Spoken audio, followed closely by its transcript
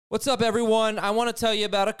What's up, everyone? I want to tell you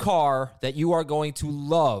about a car that you are going to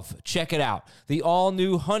love. Check it out. The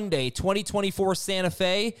all-new Hyundai 2024 Santa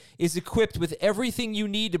Fe is equipped with everything you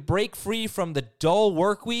need to break free from the dull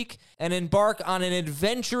work week and embark on an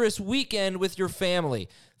adventurous weekend with your family.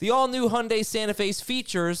 The all-new Hyundai Santa Fe's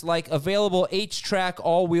features like available H-Track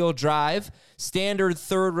all-wheel drive, standard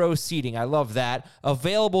third-row seating, I love that,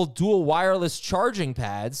 available dual wireless charging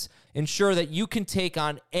pads, ensure that you can take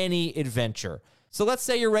on any adventure. So let's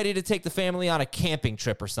say you're ready to take the family on a camping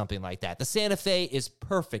trip or something like that. The Santa Fe is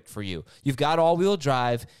perfect for you. You've got all-wheel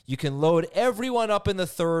drive. You can load everyone up in the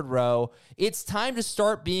third row. It's time to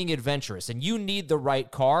start being adventurous, and you need the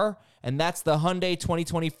right car, and that's the Hyundai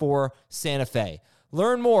 2024 Santa Fe.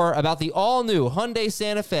 Learn more about the all-new Hyundai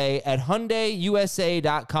Santa Fe at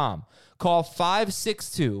HyundaiUSA.com. Call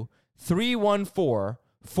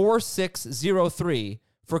 562-314-4603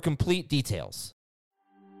 for complete details.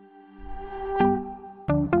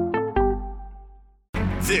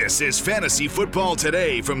 This is Fantasy Football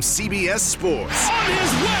Today from CBS Sports. On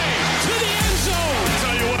his way to the end zone. I'll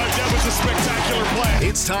tell you what, that was a spectacular play.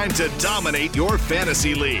 It's time to dominate your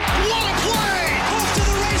fantasy league. What a play! Off to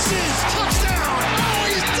the races. Touchdown. Oh,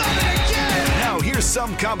 he's done it again. Now here's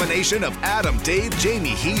some combination of Adam, Dave, Jamie,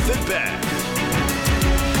 Heath, and Ben.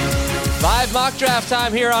 Live mock draft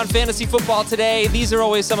time here on Fantasy Football Today. These are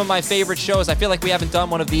always some of my favorite shows. I feel like we haven't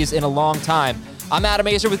done one of these in a long time. I'm Adam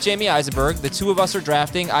Azer with Jamie Eisenberg. The two of us are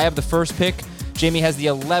drafting. I have the first pick. Jamie has the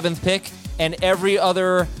 11th pick. And every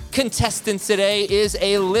other contestant today is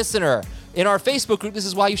a listener. In our Facebook group, this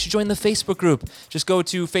is why you should join the Facebook group. Just go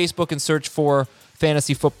to Facebook and search for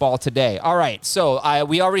Fantasy Football Today. All right, so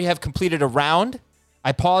we already have completed a round.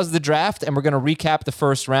 I paused the draft, and we're going to recap the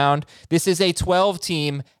first round. This is a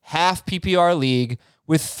 12-team, half PPR league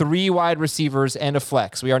with 3 wide receivers and a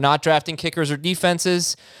flex. We are not drafting kickers or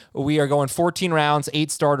defenses. We are going 14 rounds,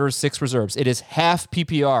 8 starters, 6 reserves. It is half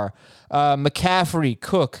PPR. McCaffrey,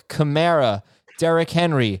 Cook, Kamara, Derrick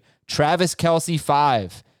Henry, Travis Kelce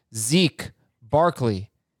 5, Zeke, Barkley,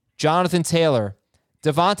 Jonathan Taylor,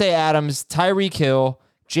 Devontae Adams, Tyreek Hill.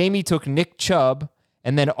 Jamie took Nick Chubb,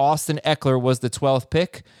 and then Austin Eckler was the 12th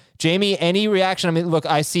pick. Jamie, any reaction? I mean, look,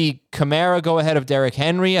 I see Kamara go ahead of Derrick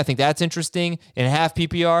Henry. I think that's interesting in half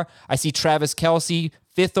PPR. I see Travis Kelce,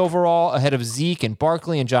 5th overall, ahead of Zeke and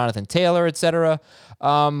Barkley and Jonathan Taylor, etc.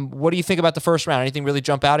 What do you think about the first round? Anything really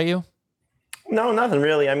jump out at you? No, nothing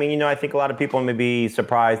really. I mean, I think a lot of people may be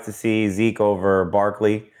surprised to see Zeke over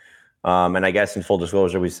Barkley. And I guess in full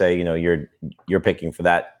disclosure, we say, you're picking for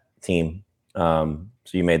that team. So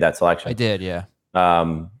you made that selection. I did, yeah.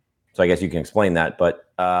 So I guess you can explain that, but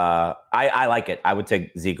I like it. I would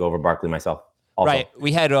take Zeke over Barkley myself. Also. Right.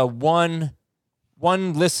 We had one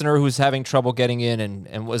listener who's having trouble getting in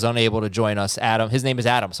and was unable to join us. Adam. His name is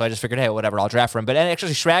Adam, so I just figured, hey, whatever, I'll draft for him. But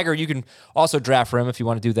actually, Schrager, you can also draft for him if you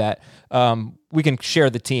want to do that. We can share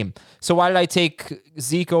the team. So why did I take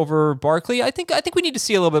Zeke over Barkley? I think we need to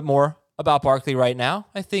see a little bit more about Barkley right now.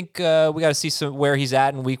 I think we got to see where he's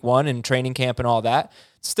at in week 1 and training camp and all that.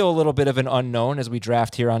 Still a little bit of an unknown as we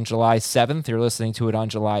draft here on July 7th. You're listening to it on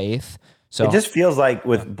July 8th. So it just feels like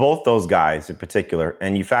with both those guys in particular,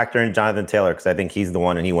 and you factor in Jonathan Taylor because I think he's the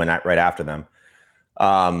one and he went right after them.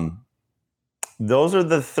 Those are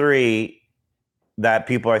the 3 that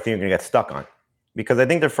people I think are going to get stuck on because I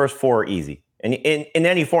think their first 4 are easy. And in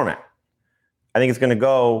any format, I think it's going to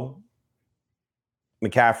go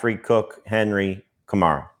McCaffrey, Cook, Henry,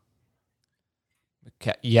 Kamara.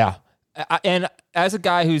 Okay, yeah. And as a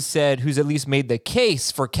guy who's at least made the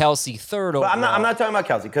case for Kelce 3rd overall. But I'm not talking about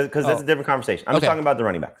Kelce because that's a different conversation. I'm just talking about the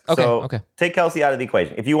running backs. Okay. Take Kelce out of the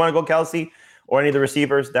equation. If you want to go Kelce or any of the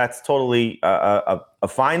receivers, that's totally a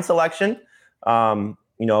fine selection.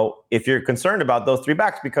 If you're concerned about those 3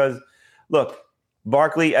 backs, because look,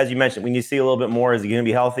 Barkley, as you mentioned, we need to see a little bit more. Is he going to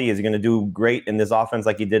be healthy? Is he going to do great in this offense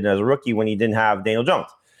like he did as a rookie when he didn't have Daniel Jones?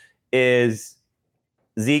 Is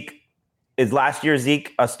last year's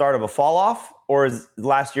Zeke a start of a fall off, or is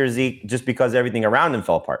last year's Zeke just because everything around him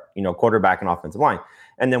fell apart? Quarterback and offensive line.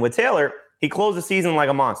 And then with Taylor, he closed the season like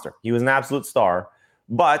a monster. He was an absolute star,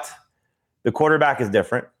 but the quarterback is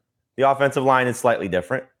different. The offensive line is slightly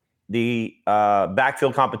different. The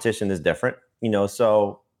backfield competition is different.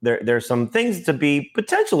 So there's some things to be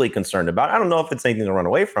potentially concerned about. I don't know if it's anything to run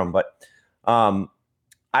away from, but I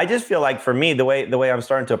just feel like for me, the way I'm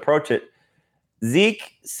starting to approach it,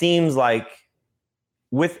 Zeke seems like,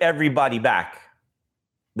 with everybody back,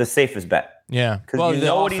 the safest bet. Yeah. Because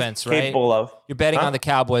the offense, what he's capable of. You're betting on the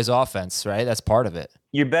Cowboys offense, right? That's part of it.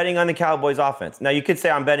 You're betting on the Cowboys offense. Now, you could say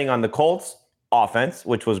I'm betting on the Colts offense,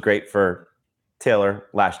 which was great for Taylor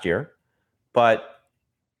last year. But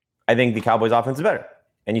I think the Cowboys offense is better.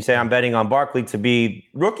 And you say, I'm betting on Barkley to be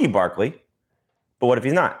rookie Barkley, but what if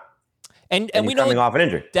he's not? And he's we know coming off an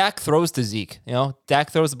injury. Dak throws to Zeke.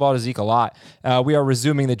 Dak throws the ball to Zeke a lot. We are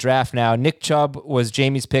resuming the draft now. Nick Chubb was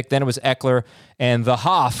Jamie's pick. Then it was Eckler. And the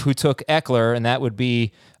Hoff, who took Eckler, and that would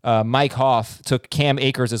be Mike Hoff, took Cam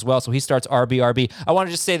Akers as well. So he starts RB. I want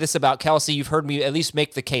to just say this about Kelsey. You've heard me at least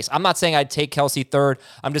make the case. I'm not saying I'd take Kelsey third.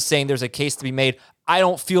 I'm just saying there's a case to be made. I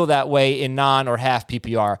don't feel that way in non or half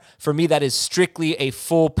PPR. For me, that is strictly a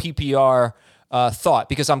full PPR thought,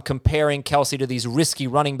 because I'm comparing Kelsey to these risky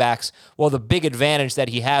running backs. Well, the big advantage that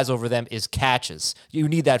he has over them is catches. You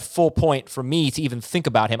need that full point for me to even think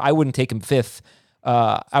about him. I wouldn't take him fifth.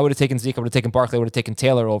 I would have taken Zeke. I would have taken Barkley. I would have taken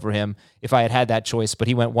Taylor over him if I had that choice. But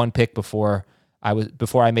he went one pick before I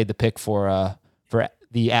made the pick for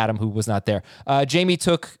the Adam who was not there. Jamie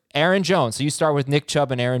took Aaron Jones. So you start with Nick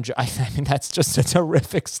Chubb and Aaron Jones. I mean, that's just a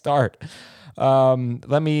terrific start.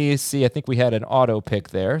 Let me see. I think we had an auto pick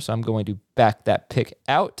there, so I'm going to back that pick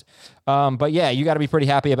out. But yeah, you got to be pretty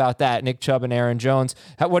happy about that. Nick Chubb and Aaron Jones.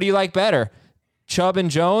 What do you like better, Chubb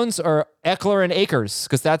and Jones or Eckler and Akers?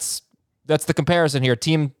 Because that's the comparison here.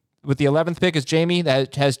 Team with the 11th pick is Jamie,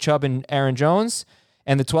 that has Chubb and Aaron Jones,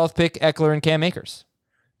 and the 12th pick Eckler and Cam Akers.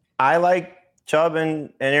 I like Chubb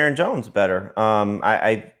and Aaron Jones better.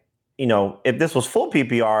 If this was full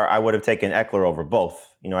PPR, I would have taken Eckler over both.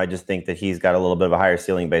 I just think that he's got a little bit of a higher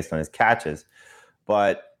ceiling based on his catches.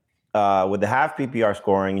 But with the half PPR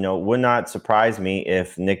scoring, it would not surprise me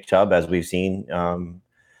if Nick Chubb, as we've seen,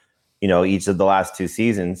 each of the last two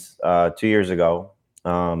seasons, 2 years ago,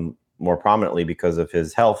 more prominently because of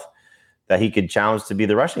his health, that he could challenge to be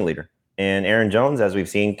the rushing leader. And Aaron Jones, as we've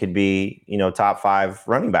seen, could be, top 5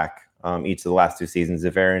 running back each of the last 2 seasons.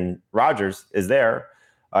 If Aaron Rodgers is there,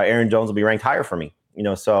 Aaron Jones will be ranked higher for me.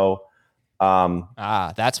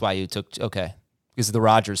 That's why you took, okay, because of the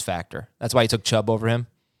Rodgers factor. That's why you took Chubb over him?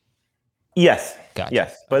 Yes. Gotcha.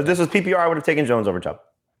 Yes. But if this was PPR, I would have taken Jones over Chubb.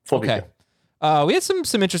 Full okay. PPR. We had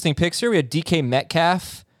some interesting picks here. We had DK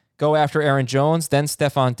Metcalf go after Aaron Jones, then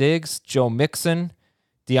Stephon Diggs, Joe Mixon,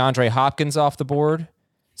 DeAndre Hopkins off the board.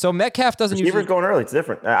 So Metcalf doesn't usually... going early. It's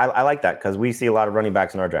different. I like that because we see a lot of running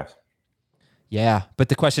backs in our drafts. Yeah, but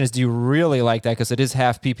the question is, do you really like that? Because it is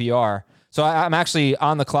half PPR. So I'm actually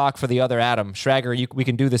on the clock for the other Adam. Schrager, we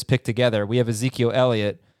can do this pick together. We have Ezekiel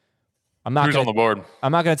Elliott. Who's on the board?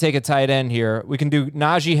 I'm not going to take a tight end here. We can do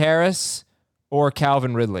Najee Harris or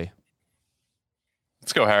Calvin Ridley.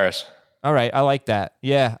 Let's go Harris. All right, I like that.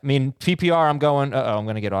 Yeah, I mean, PPR, I'm going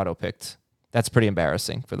to get auto-picked. That's pretty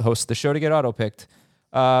embarrassing for the host of the show to get auto-picked.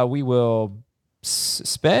 We will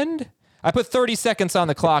spend... I put 30 seconds on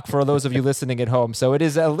the clock for those of you listening at home, so it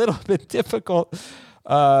is a little bit difficult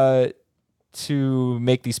to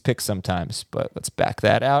make these picks sometimes, but let's back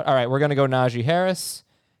that out. All right, we're going to go Najee Harris,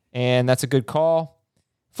 and that's a good call.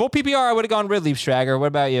 Full PPR, I would have gone Ridley, Schrager. What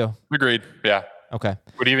about you? Agreed, yeah. Okay.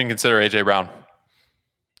 Would you even consider A.J. Brown?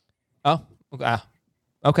 Oh,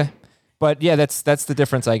 okay. But yeah, that's the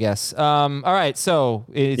difference, I guess. All right, so...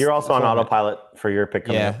 You're also on autopilot for your pick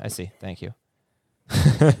coming up. I see. Thank you.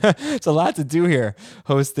 It's a lot to do here,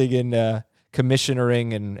 hosting and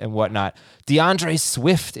commissionering and whatnot. DeAndre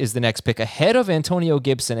Swift is the next pick, ahead of Antonio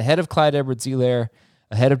Gibson, ahead of Clyde Edwards-Helaire,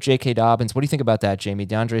 ahead of J.K. Dobbins. What do you think about that, Jamie?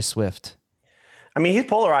 DeAndre Swift. I mean, he's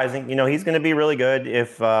polarizing. He's going to be really good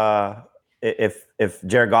if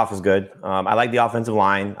Jared Goff is good. I like the offensive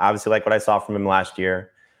line. Obviously, like what I saw from him last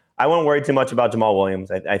year. I wouldn't worry too much about Jamal Williams.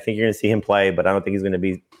 I think you're going to see him play, but I don't think he's going to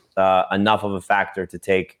be enough of a factor to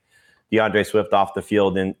take DeAndre Swift off the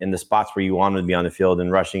field in the spots where you want him to be on the field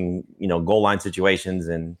and rushing, goal line situations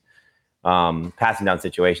and passing down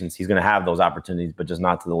situations. He's going to have those opportunities, but just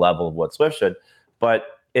not to the level of what Swift should.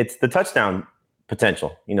 But it's the touchdown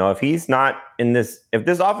potential. If he's not in this, if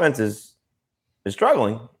this offense is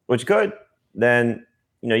struggling, which could, then,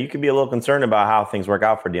 you could be a little concerned about how things work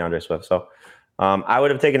out for DeAndre Swift. So I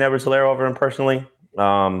would have taken Edwards-Helaire over him personally.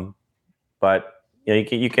 But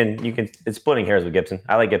you can. It's splitting hairs with Gibson.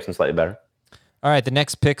 I like Gibson slightly better. All right, the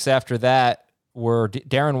next picks after that were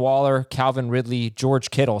Darren Waller, Calvin Ridley,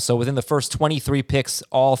 George Kittle. So within the first 23 picks,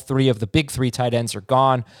 all 3 of the big 3 tight ends are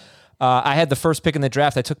gone. I had the first pick in the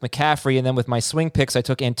draft. I took McCaffrey, and then with my swing picks, I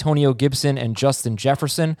took Antonio Gibson and Justin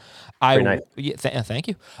Jefferson. Nice. Thank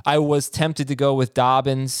you. I was tempted to go with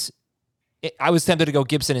Dobbins. I was tempted to go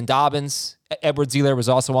Gibson and Dobbins. Edwards-Helaire was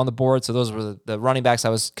also on the board, so those were the running backs I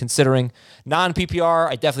was considering. Non-PPR,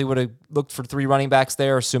 I definitely would have looked for 3 running backs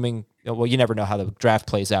there, assuming, you never know how the draft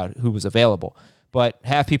plays out, who was available. But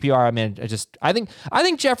half PPR, I mean, I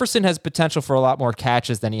think Jefferson has potential for a lot more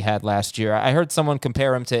catches than he had last year. I heard someone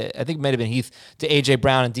compare him to, I think it might have been Heath, to A.J.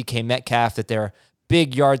 Brown and DK Metcalf, that they're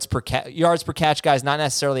big yards per catch guys, not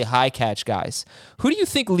necessarily high catch guys. Who do you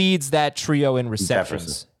think leads that trio in receptions?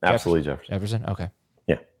 Jefferson. Absolutely Jefferson? Okay.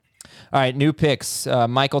 Yeah. All right, new picks.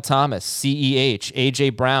 Michael Thomas, CEH,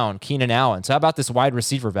 A.J. Brown, Keenan Allen. So how about this wide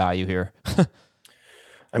receiver value here?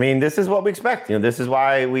 I mean, this is what we expect. This is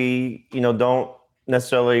why we, don't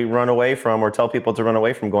necessarily run away from or tell people to run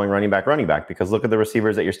away from going running back, because look at the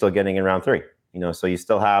receivers that you're still getting in round 3. So you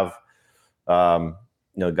still have,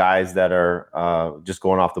 guys that are just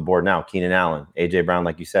going off the board now. Keenan Allen, A.J. Brown,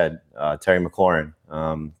 like you said, Terry McLaurin,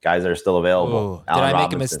 guys that are still available. Did I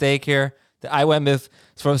make a mistake here? I went with,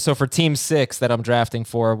 so for team 6 that I'm drafting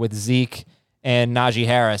for with Zeke and Najee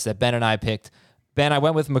Harris that Ben and I picked. Ben, I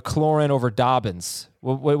went with McLaurin over Dobbins.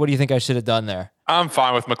 What do you think I should have done there? I'm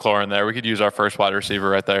fine with McLaurin there. We could use our first wide receiver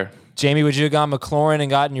right there. Jamie, would you have gone McLaurin and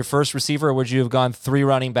gotten your first receiver, or would you have gone 3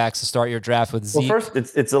 running backs to start your draft with Zeke? Well, first,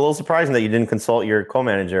 it's a little surprising that you didn't consult your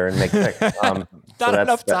co-manager and make a pick. Not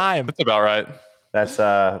enough time. That's about right. That's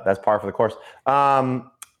par for the course.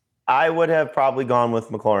 I would have probably gone with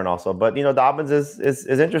McLaurin also, but Dobbins is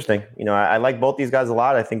interesting. I like both these guys a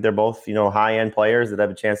lot. I think they're both high end players that have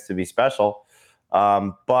a chance to be special.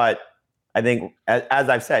 But I think, as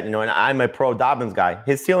I've said, and I'm a pro Dobbins guy.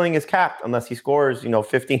 His ceiling is capped unless he scores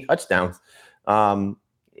 15 touchdowns.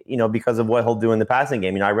 Because of what he'll do in the passing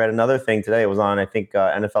game. I read another thing today. It was on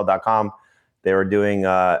NFL.com. They were doing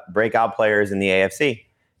breakout players in the AFC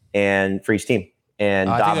and for each team. And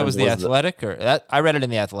I think that was the Athletic, I read it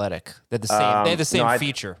in the Athletic. They had the same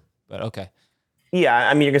feature, but okay. Yeah,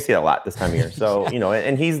 I mean, you're gonna see it a lot this time of year. So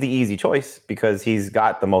and he's the easy choice because he's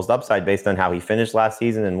got the most upside based on how he finished last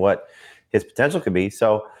season and what his potential could be.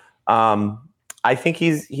 So I think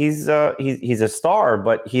he's a star,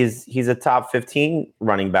 but he's a top 15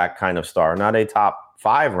 running back kind of star, not a top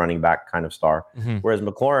 5 running back kind of star. Mm-hmm. Whereas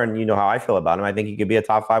McLaurin, you know how I feel about him. I think he could be a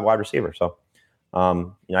top 5 wide receiver. So.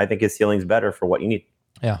 I think his ceiling's better for what you need.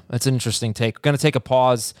 Yeah, that's an interesting take. Going to take a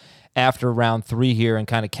pause after round 3 here and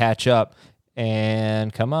kind of catch up.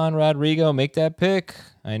 And come on, Rodrigo, make that pick.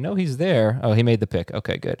 I know he's there. Oh, he made the pick.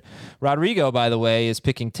 Okay, good. Rodrigo, by the way, is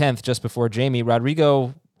picking 10th just before Jamie.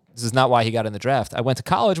 Rodrigo, this is not why he got in the draft. I went to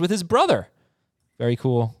college with his brother. Very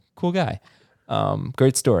cool guy.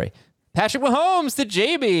 Great story. Patrick Mahomes to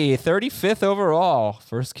JB, 35th overall,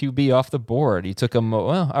 first QB off the board. You took him.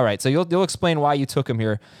 Well, all right. So you'll explain why you took him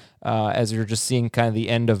here, as you're just seeing kind of the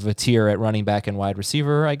end of a tier at running back and wide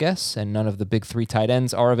receiver, I guess, and none of the big 3 tight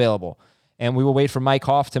ends are available. And we will wait for Mike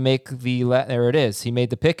Hoff to make there it is. He made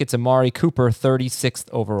the pick. It's Amari Cooper, 36th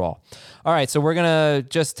overall. All right. So we're gonna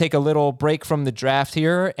just take a little break from the draft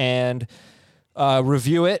here and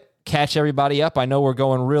review it. Catch everybody up. I know we're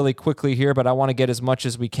going really quickly here, but I want to get as much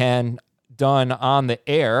as we can done on the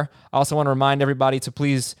air. I also want to remind everybody to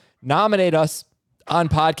please nominate us on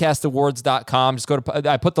podcastawards.com. Just go to,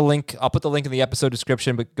 I'll put the link in the episode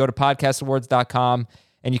description, but go to podcastawards.com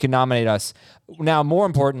and you can nominate us. Now, more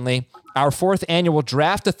importantly, our 4th annual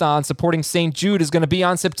draft-a-thon supporting St. Jude is going to be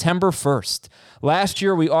on September 1st. Last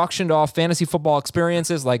year, we auctioned off fantasy football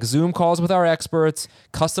experiences like Zoom calls with our experts,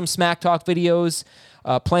 custom Smack Talk videos,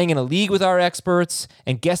 playing in a league with our experts,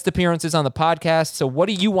 and guest appearances on the podcast. So what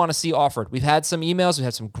do you want to see offered? We've had some emails. We've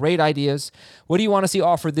had some great ideas. What do you want to see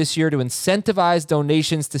offered this year to incentivize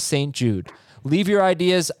donations to St. Jude? Leave your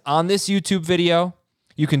ideas on this YouTube video.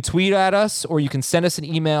 You can tweet at us, or you can send us an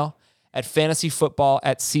email at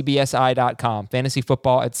fantasyfootball@cbsi.com.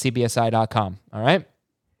 Fantasyfootball@cbsi.com. All right?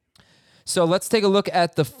 So let's take a look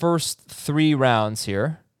at the first 3 rounds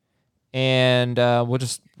here. And we'll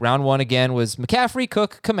just, round 1 again was McCaffrey,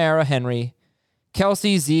 Cook, Kamara, Henry,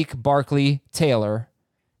 Kelsey, Zeke, Barkley, Taylor,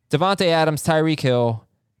 Devontae Adams, Tyreek Hill,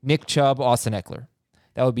 Nick Chubb, Austin Eckler.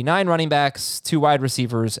 That would be 9 running backs, 2 wide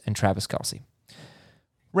receivers, and Travis Kelce.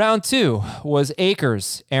 Round 2 was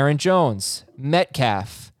Akers, Aaron Jones,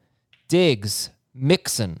 Metcalf, Diggs,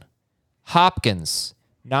 Mixon, Hopkins,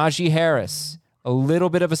 Najee Harris, a little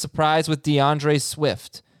bit of a surprise with DeAndre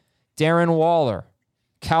Swift, Darren Waller,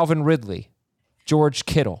 Calvin Ridley, George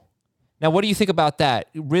Kittle. Now, what do you think about that?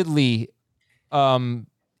 Ridley in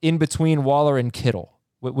between Waller and Kittle.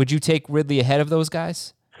 Would you take Ridley ahead of those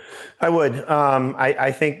guys? I would.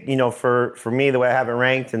 I think, for me, the way I have it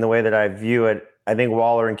ranked and the way that I view it, I think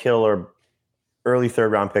Waller and Kittle are early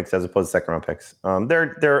 3rd round picks as opposed to 2nd round picks.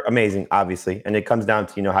 They're amazing, obviously. And it comes down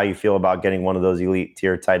to, how you feel about getting one of those elite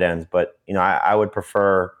tier tight ends. But, I would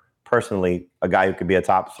prefer personally a guy who could be a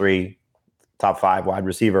top 3, top 5 wide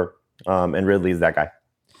receiver. And Ridley is that guy.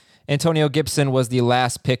 Antonio Gibson was the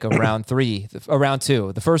last pick of round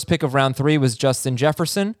 2. The first pick of round 3 was Justin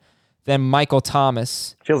Jefferson, then Michael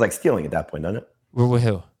Thomas. Feels like stealing at that point, doesn't it?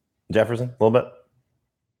 Who? Jefferson, a little bit.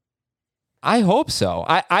 I hope so.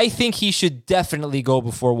 I think he should definitely go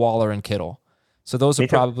before Waller and Kittle. So those are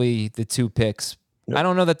probably the two picks. Yep. I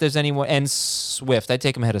don't know that there's anyone. And Swift. I'd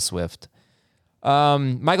take him ahead of Swift.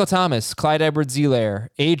 Michael Thomas, Clyde Edwards-Helaire,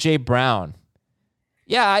 A.J. Brown.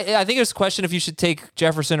 Yeah, I think there's a question if you should take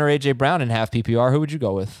Jefferson or A.J. Brown in half PPR. Who would you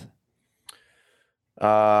go with?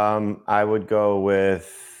 I would go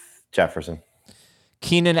with Jefferson.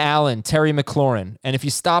 Keenan Allen, Terry McLaurin. And if you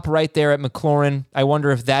stop right there at McLaurin, I wonder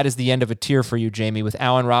if that is the end of a tier for you, Jamie, with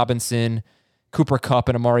Allen Robinson, Cooper Kupp,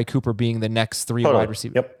 and Amari Cooper being the next three wide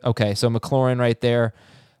receivers. Yep. Okay, so McLaurin right there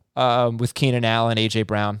with Keenan Allen, A.J.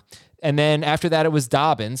 Brown. And then after that, it was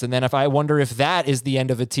Dobbins. And then I wonder if that is the end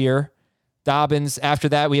of a tier. Dobbins. After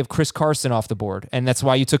that, we have Chris Carson off the board. And that's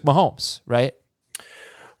why you took Mahomes, right?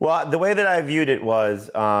 Well, the way that I viewed it was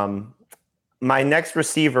my next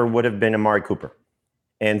receiver would have been Amari Cooper.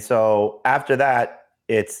 And so after that,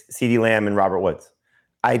 it's CeeDee Lamb and Robert Woods.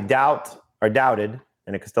 I doubted,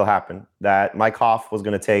 and it could still happen, that Mike Hoff was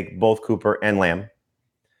going to take both Cooper and Lamb.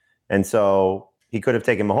 And so he could have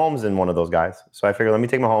taken Mahomes in one of those guys. So I figured, let me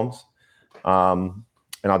take Mahomes, and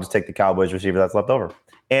I'll just take the Cowboys receiver that's left over.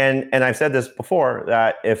 And I've said this before,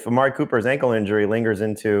 that if Amari Cooper's ankle injury lingers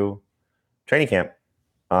into training camp,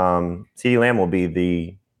 CeeDee Lamb will be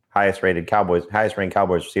the highest ranked Cowboys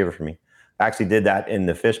receiver for me. I actually did that in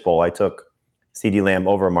the Fishbowl. I took CeeDee Lamb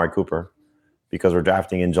over Amari Cooper because we're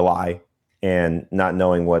drafting in July and not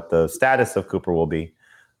knowing what the status of Cooper will be.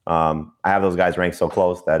 I have those guys ranked so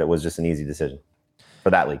close that it was just an easy decision for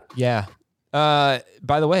that league. Yeah. By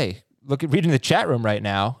the way, reading the chat room right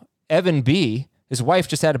now, Evan B., his wife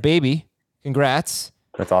just had a baby. Congrats.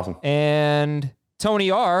 That's awesome. And Tony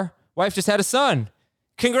R., wife just had a son.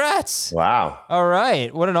 Congrats. Wow. All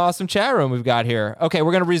right. What an awesome chat room we've got here. Okay,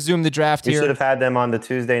 we're going to resume the draft here. We should have had them on the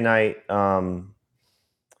Tuesday night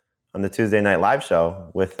live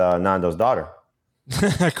show with Nando's daughter.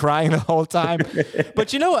 Crying the whole time.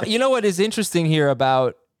 But you know what is interesting here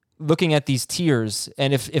about looking at these tiers,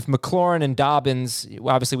 and if McLaurin and Dobbins,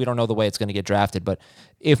 obviously we don't know the way it's going to get drafted, but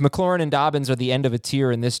if McLaurin and Dobbins are the end of a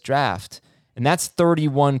tier in this draft, and that's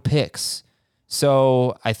 31 picks.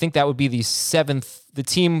 So I think that would be the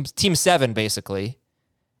team 7, basically,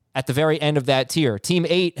 at the very end of that tier. Team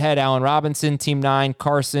 8 had Allen Robinson, Team 9,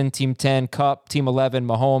 Carson, Team 10, Kupp, Team 11,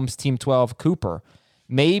 Mahomes, Team 12, Cooper.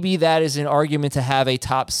 Maybe that is an argument to have a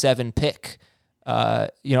top 7 pick,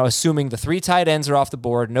 assuming the 3 tight ends are off the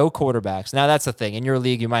board, no quarterbacks. Now, that's the thing. In your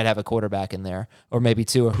league, you might have a quarterback in there, or maybe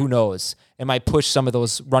 2, or who knows. It might push some of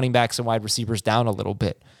those running backs and wide receivers down a little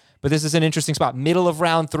bit. But this is an interesting spot. Middle of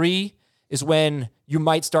round 3 is when you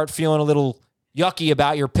might start feeling a little yucky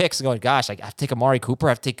about your picks and going, gosh, I have to take Amari Cooper.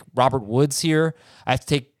 I have to take Robert Woods here. I have to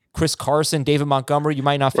take Chris Carson, David Montgomery. You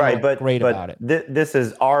might not feel great about it. This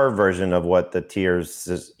is our version of what the tiers,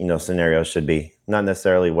 scenarios should be, not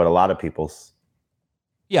necessarily what a lot of people's.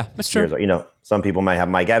 Yeah, that's true. Are. Some people might have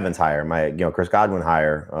Mike Evans higher, Chris Godwin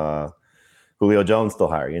higher, Julio Jones still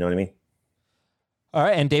higher. You know what I mean? All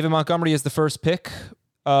right, and David Montgomery is the first pick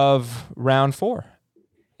of round 4.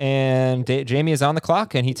 And Jamie is on the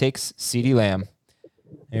clock, and he takes CeeDee Lamb.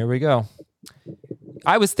 Here we go.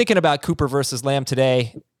 I was thinking about Cooper versus Lamb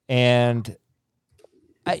today, and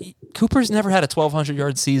Cooper's never had a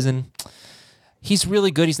 1,200-yard season. He's really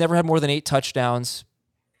good. He's never had more than 8 touchdowns,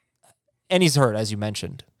 and he's hurt, as you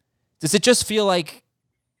mentioned. Does it just feel like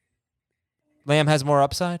Lamb has more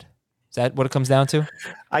upside? Is that what it comes down to?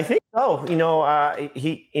 I think so.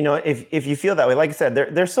 If you feel that way, like I said,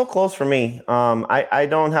 they're so close for me. I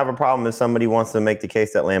don't have a problem if somebody wants to make the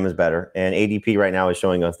case that Lamb is better, and ADP right now is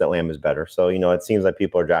showing us that Lamb is better. So it seems like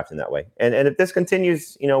people are drafting that way. And if this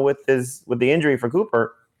continues, with the injury for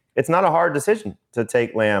Cooper, it's not a hard decision to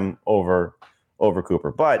take Lamb over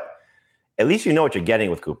Cooper. But at least you know what you're getting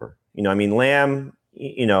with Cooper. Lamb.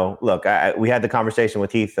 Look, we had the conversation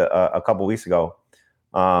with Heath a couple weeks ago.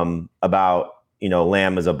 About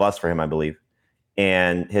Lamb is a bust for him, I believe,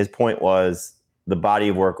 and his point was the body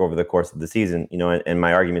of work over the course of the season. And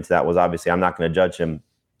my argument to that was obviously I'm not going to judge him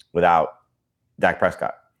without Dak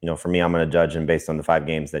Prescott. For me, I'm going to judge him based on the 5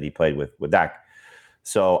 games that he played with Dak.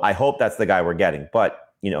 So I hope that's the guy we're getting. But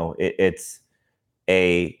it's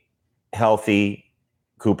a healthy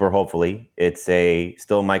Cooper. Hopefully, it's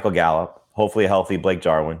still Michael Gallup. Hopefully, a healthy Blake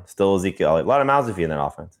Jarwin. Still Ezekiel Elliott. A lot of mouths to feed in that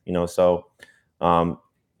offense. So.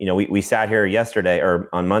 We sat here yesterday or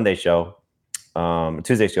on Monday's show,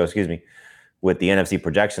 Tuesday's show, with the NFC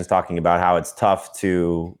projections talking about how it's tough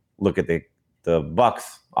to look at the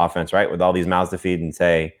Bucks offense, right? With all these mouths to feed and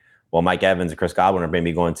say, well, Mike Evans and Chris Godwin are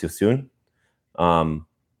maybe going too soon. Why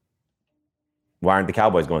aren't the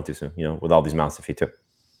Cowboys going too soon, with all these mouths to feed too?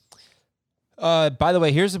 By the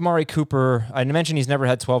way, here's Amari Cooper. I mentioned he's never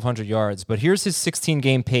had 1,200 yards, but here's his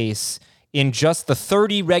 16-game pace in just the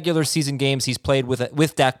 30 regular season games he's played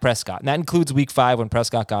with Dak Prescott. And that includes week 5 when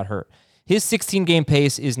Prescott got hurt. His 16-game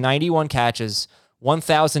pace is 91 catches,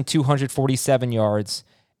 1,247 yards,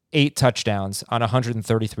 8 touchdowns on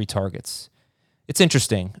 133 targets. It's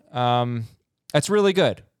interesting. That's really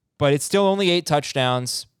good, but it's still only 8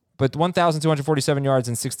 touchdowns, but 1,247 yards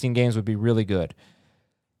in 16 games would be really good.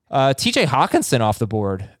 TJ Hawkinson off the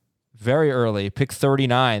board very early, pick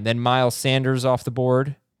 39. Then Miles Sanders off the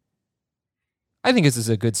board. I think this is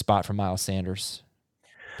a good spot for Miles Sanders.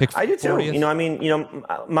 Pick I do too.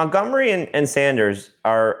 40th. Montgomery and Sanders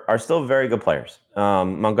are still very good players.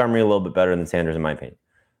 Montgomery a little bit better than Sanders in my opinion,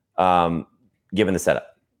 given the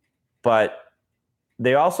setup. But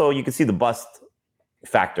they also, you can see the bust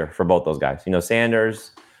factor for both those guys.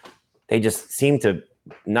 Sanders, they just seem to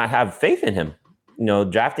not have faith in him.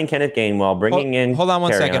 Drafting Kenneth Gainwell, bringing in. Hold on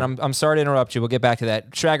one Carrion. second. I'm sorry to interrupt you. We'll get back to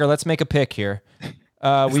that. Schrager, let's make a pick here.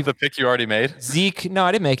 Is the pick you already made? Zeke. No,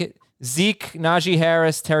 I didn't make it. Zeke, Najee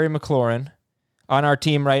Harris, Terry McLaurin on our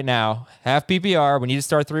team right now. Half PPR. We need to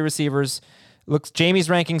start 3 receivers. Looks Jamie's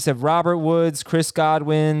rankings have Robert Woods, Chris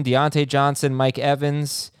Godwin, Deontay Johnson, Mike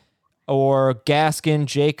Evans, or Gaskin,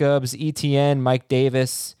 Jacobs, ETN, Mike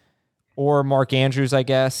Davis, or Mark Andrews, I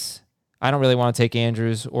guess. I don't really want to take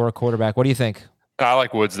Andrews or a quarterback. What do you think? I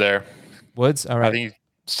like Woods there. Woods? All right. I think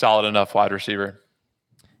he's solid enough wide receiver.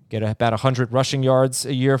 Get about 100 rushing yards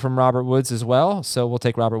a year from Robert Woods as well, so we'll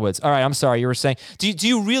take Robert Woods. All right, I'm sorry. You were saying, do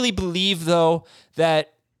you really believe, though,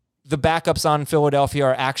 that the backups on Philadelphia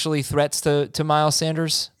are actually threats to Miles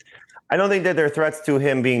Sanders? I don't think that they're threats to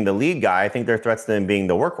him being the lead guy. I think they're threats to him being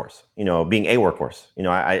the workhorse, being a workhorse.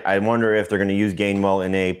 I wonder if they're going to use Gainwell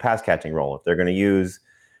in a pass-catching role, if they're going to use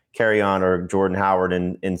Carrion or Jordan Howard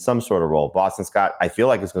in some sort of role. Boston Scott, I feel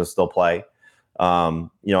like, is going to still play. I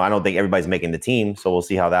don't think everybody's making the team, so we'll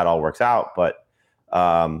see how that all works out. But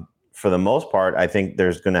for the most part, I think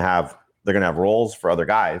they're going to have roles for other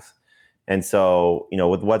guys. And so,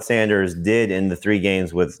 with what Sanders did in the 3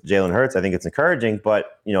 games with Jalen Hurts, I think it's encouraging.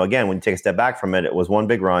 But, again, when you take a step back from it, it was one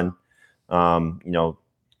big run. Kind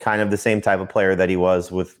of the same type of player that he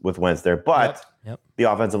was with Wentz there. But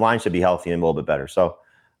the offensive line should be healthy and a little bit better. So,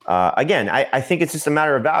 again, I think it's just a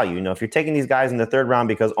matter of value. If you're taking these guys in the 3rd round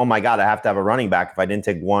because, oh my God, I have to have a running back if I didn't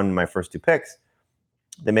take one in my first 2 picks,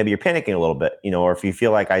 then maybe you're panicking a little bit, or if you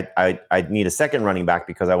feel like I need a second running back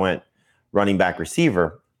because I went running back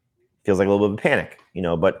receiver, feels like a little bit of a panic,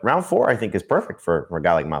 but round 4, I think, is perfect for a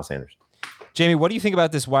guy like Miles Sanders. Jamie, what do you think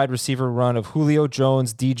about this wide receiver run of Julio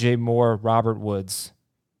Jones, DJ Moore, Robert Woods?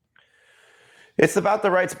 It's about the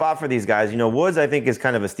right spot for these guys. Woods, I think, is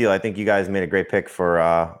kind of a steal. I think you guys made a great pick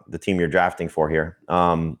for the team you're drafting for here.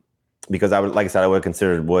 Because I would have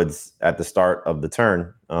considered Woods at the start of the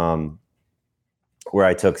turn, where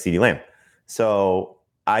I took CeeDee Lamb. So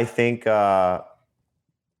I think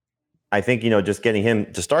just getting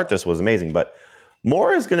him to start this was amazing. But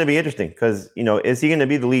Moore is going to be interesting because, is he going to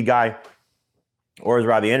be the lead guy? Or is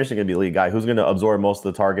Robbie Anderson going to be the lead guy? Who's going to absorb most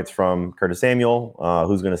of the targets from Curtis Samuel?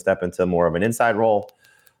 Who's going to step into more of an inside role?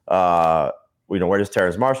 Where does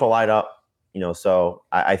Terrace Marshall light up? So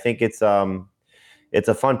I think it's a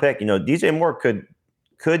fun pick. DJ Moore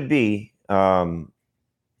could be a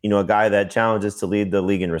guy that challenges to lead the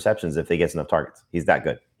league in receptions if he gets enough targets. He's that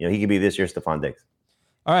good. He could be this year's Stephon Diggs.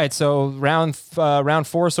 All right, so round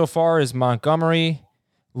 4 so far is Montgomery,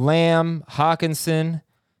 Lamb, Hawkinson,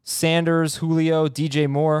 Sanders, Julio, DJ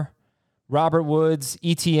Moore, Robert Woods,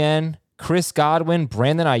 ETN, Chris Godwin,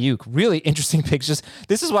 Brandon Ayuk. Really interesting picks.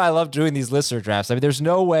 This is why I love doing these listener drafts. I mean, there's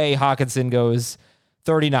no way Hawkinson goes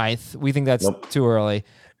 39th. We think that's too early.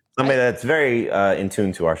 I mean, that's very in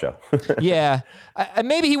tune to our show. Yeah.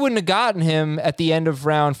 Maybe he wouldn't have gotten him at the end of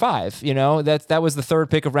round 5. That was the 3rd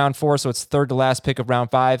pick of round 4, so it's 3rd to last pick of round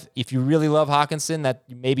 5. If you really love Hawkinson,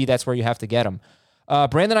 maybe that's where you have to get him.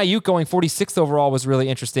 Brandon Ayuk going 46th overall was really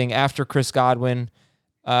interesting after Chris Godwin.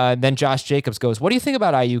 Then Josh Jacobs goes. What do you think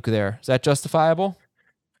about Ayuk there? Is that justifiable?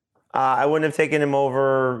 I wouldn't have taken him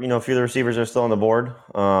over, a few of the receivers are still on the board.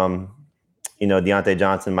 Deontay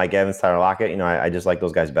Johnson, Mike Evans, Tyler Lockett. I just like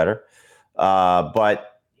those guys better.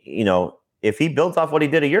 But if he builds off what he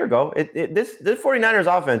did a year ago, this 49ers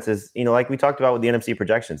offense is, like we talked about with the NFC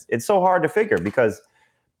projections, it's so hard to figure because,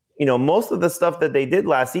 most of the stuff that they did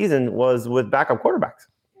last season was with backup quarterbacks.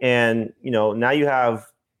 And, now you have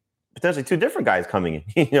potentially 2 different guys coming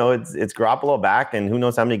in. It's Garoppolo back and who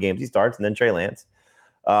knows how many games he starts, and then Trey Lance.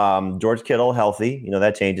 George Kittle healthy,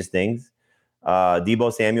 that changes things.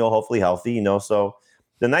 Deebo Samuel hopefully healthy, so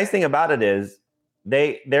the nice thing about it is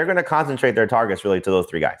they're going to concentrate their targets really to those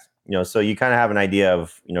 3 guys. So you kind of have an idea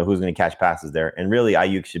of, who's going to catch passes there. And really,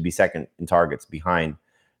 Ayuk should be second in targets behind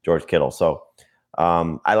George Kittle. So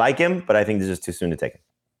I like him, but I think this is too soon to take him.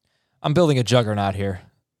 I'm building a juggernaut here.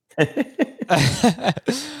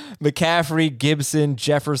 McCaffrey, Gibson,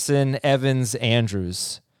 Jefferson, Evans,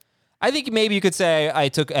 Andrews. I think maybe you could say I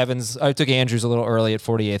took Andrews a little early at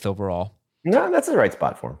 48th overall. No, that's the right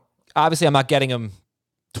spot for him. Obviously, I'm not getting him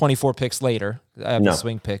 24 picks later. I have a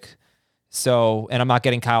swing pick. So, and I'm not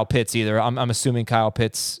getting Kyle Pitts either. I'm assuming Kyle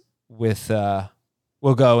Pitts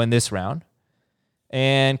will go in this round.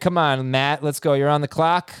 And come on, Matt, let's go. You're on the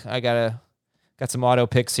clock. I got some auto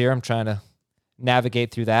picks here. I'm trying to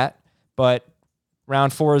navigate through that. But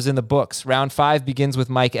round 4 is in the books. Round 5 begins with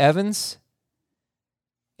Mike Evans.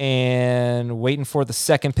 And waiting for the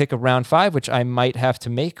second pick of round 5, which I might have to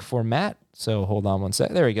make for Matt. So hold on one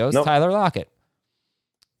sec. There he goes. Nope. Tyler Lockett.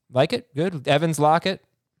 Like it? Good. Evans, Lockett.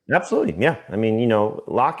 Absolutely. Yeah. I mean,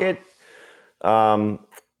 Lockett,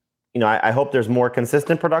 I hope there's more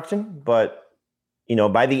consistent production, but,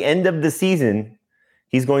 by the end of the season,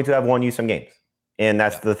 he's going to have one use some games. And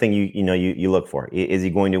that's the thing you look for. Is he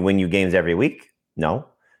going to win you games every week? No.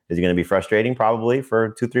 Is he going to be frustrating? Probably for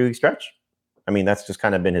a 2-3 week stretch. I mean, that's just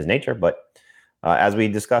kind of been his nature. But as we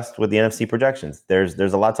discussed with the NFC projections, there's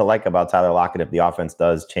a lot to like about Tyler Lockett if the offense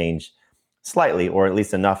does change slightly, or at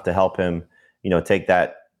least enough to help him, take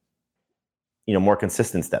that, more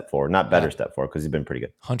consistent step forward, not better step forward, because he's been pretty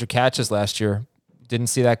good. 100 catches last year. Didn't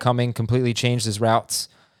see that coming. Completely changed his routes.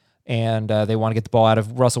 And they want to get the ball out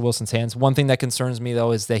of Russell Wilson's hands. One thing that concerns me,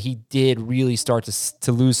 though, is that he did really start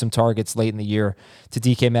to lose some targets late in the year to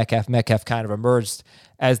DK Metcalf. Metcalf kind of emerged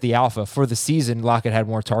as the alpha. For the season, Lockett had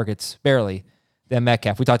more targets, barely, than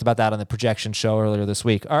Metcalf. We talked about that on the projection show earlier this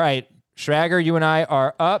week. All right, Schrager, you and I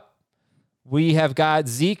are up. We have got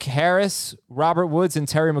Zeke, Harris, Robert Woods, and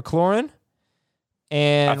Terry McLaurin.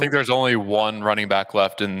 And I think there's only one running back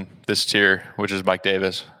left in this tier, which is Mike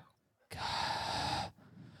Davis.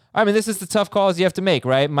 I mean, this is the tough calls you have to make,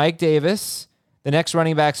 right? Mike Davis. The next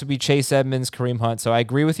running backs would be Chase Edmonds, Kareem Hunt. So I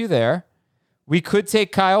agree with you there. We could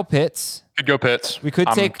take Kyle Pitts. Could go Pitts. I'm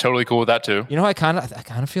totally cool with that too. I kind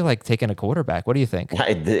of feel like taking a quarterback. What do you think?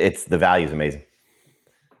 It's the value is amazing.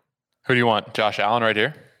 Who do you want? Josh Allen right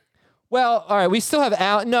here? Well, all right. We still have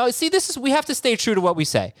Allen. No, see, we have to stay true to what we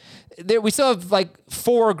say. We still have like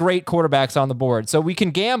 4 great quarterbacks on the board. So we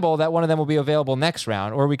can gamble that one of them will be available next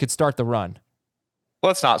round, or we could start the run.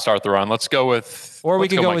 Let's not start the run. Let's go with... Or we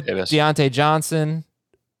can go with Davis. Deontay Johnson.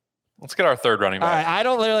 Let's get our third running back. All right, I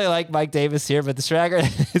don't literally like Mike Davis here, but the Schrager,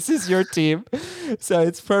 this is your team. So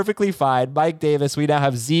it's perfectly fine. Mike Davis. We now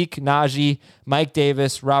have Zeke, Najee, Mike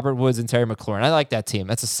Davis, Robert Woods, and Terry McLaurin. I like that team.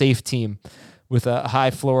 That's a safe team with a high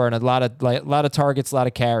floor and a lot of targets, a lot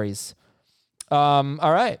of carries. All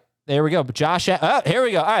right. There we go. Josh, here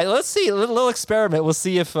we go. All right, let's see. A little experiment. We'll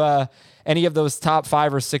see if any of those top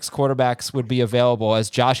 5 or 6 quarterbacks would be available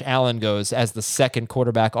as Josh Allen goes as the second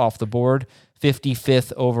quarterback off the board,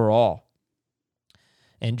 55th overall.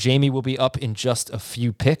 And Jamie will be up in just a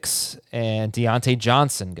few picks, and Deontay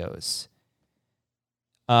Johnson goes.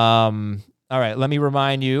 All right, let me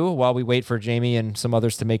remind you, while we wait for Jamie and some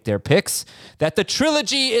others to make their picks, that the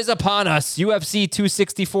trilogy is upon us. UFC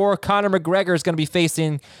 264, Conor McGregor is going to be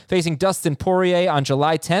facing Dustin Poirier on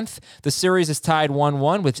July 10th. The series is tied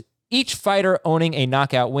 1-1 with each fighter owning a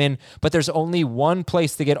knockout win, but there's only one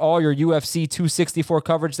place to get all your UFC 264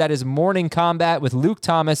 coverage. That is Morning Combat with Luke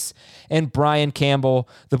Thomas and Brian Campbell.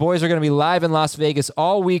 The boys are going to be live in Las Vegas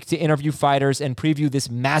all week to interview fighters and preview this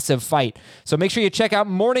massive fight. So make sure you check out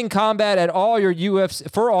Morning Combat for all your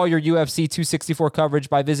UFC 264 coverage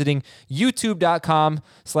by visiting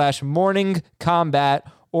youtube.com/morningcombat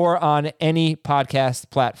or on any podcast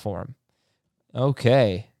platform.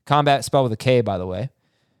 Okay. Combat spelled with a K, by the way.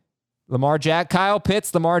 Kyle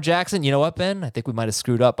Pitts, Lamar Jackson. You know what, Ben? I think we might have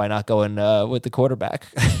screwed up by not going with the quarterback.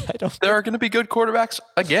 There are going to be good quarterbacks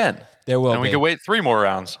again. There will be. And we can wait 3 more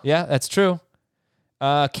rounds. Yeah, that's true.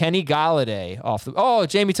 Kenny Galladay off the... Oh,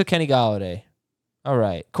 Jamie took Kenny Galladay. All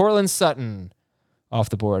right. Cortland Sutton off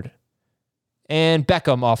the board. And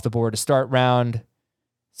Beckham off the board to start round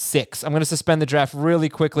 6. I'm going to suspend the draft really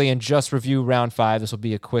quickly and just review round 5. This will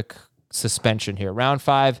be a quick suspension here. Round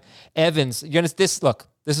 5, Evans.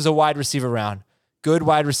 This is a wide receiver round. Good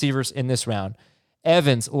wide receivers in this round.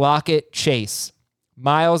 Evans, Lockett, Chase,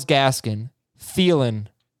 Myles Gaskin, Thielen,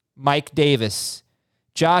 Mike Davis,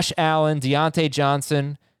 Josh Allen, Deontay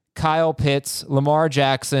Johnson, Kyle Pitts, Lamar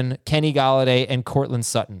Jackson, Kenny Galladay, and Cortland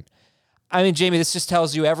Sutton. I mean, Jamie, this just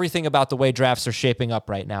tells you everything about the way drafts are shaping up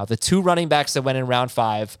right now. The 2 running backs that went in round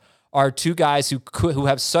 5 are 2 guys who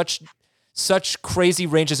have such such crazy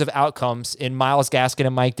ranges of outcomes in Myles Gaskin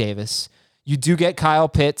and Mike Davis. You do get Kyle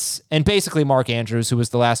Pitts and basically Mark Andrews, who was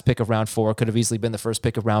the last pick of round 4, could have easily been the first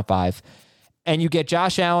pick of round 5. And you get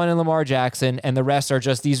Josh Allen and Lamar Jackson, and the rest are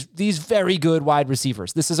just these very good wide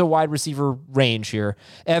receivers. This is a wide receiver range here.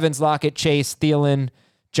 Evans, Lockett, Chase, Thielen,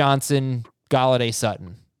 Johnson, Galladay,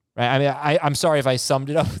 Sutton. Right? I mean, I'm sorry if I summed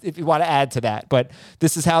it up if you want to add to that, but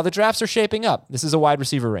this is how the drafts are shaping up. This is a wide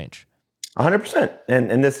receiver range. 100%.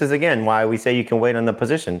 And this is, again, why we say you can wait on the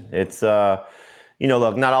position. It's, look,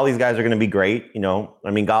 not all these guys are going to be great.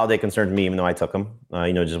 I mean, Galladay concerns me, even though I took him,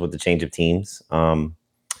 just with the change of teams. Sutton,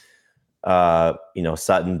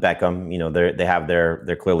 Beckham, they have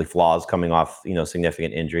their clearly flaws coming off,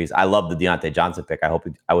 significant injuries. I love the Deontay Johnson pick.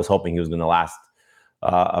 I was hoping he was going to last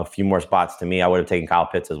a few more spots to me. I would have taken Kyle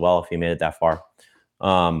Pitts as well if he made it that far.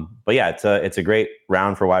 But yeah, it's a great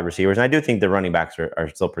round for wide receivers. And I do think the running backs are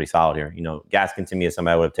still pretty solid here. Gaskin to me is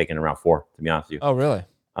somebody I would have taken in round 4, to be honest with you. Oh, really?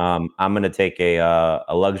 I'm going to take a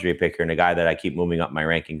luxury pick here and a guy that I keep moving up my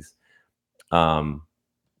rankings. And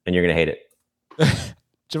you're going to hate it.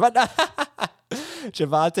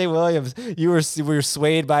 Javonte Williams. You were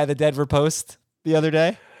swayed by the Denver Post the other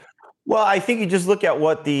day? Well, I think you just look at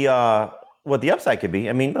what the upside could be.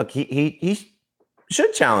 I mean, look, he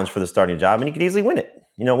should challenge for the starting job, and he could easily win it.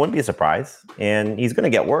 It wouldn't be a surprise, and he's going to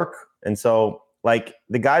get work. And so, like,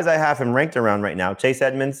 the guys I have him ranked around right now, Chase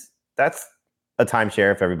Edmonds, that's a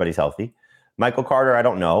timeshare if everybody's healthy. Michael Carter, I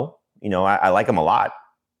don't know. I like him a lot,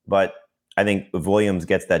 but I think if Williams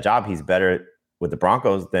gets that job, he's better with the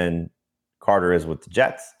Broncos than Carter is with the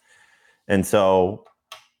Jets. And so,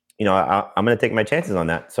 I'm going to take my chances on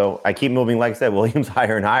that. So I keep moving, like I said, Williams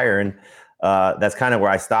higher and higher. And that's kind of where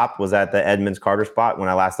I stopped, was at the Edmonds Carter spot when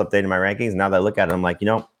I last updated my rankings. Now that I look at it, I'm like,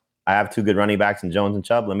 I have 2 good running backs in Jones and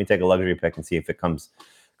Chubb. Let me take a luxury pick and see if it comes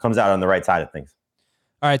out on the right side of things.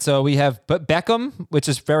 All right, so we have Beckham, which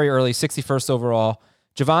is very early, 61st overall.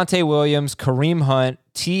 Javonte Williams, Kareem Hunt,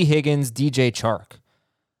 T. Higgins, DJ Chark.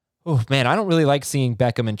 Oh, man, I don't really like seeing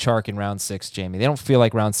Beckham and Chark in round 6, Jamie. They don't feel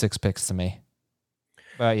like round 6 picks to me.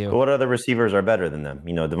 What about you? But what other receivers are better than them?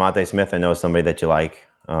 Devontae Smith, I know, is somebody that you like.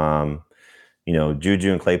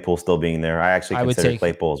 Juju and Claypool still being there. I would consider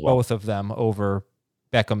Claypool as well. Both of them over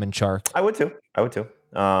Beckham and Chark. I would too.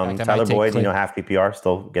 Tyler Boyd, half PPR,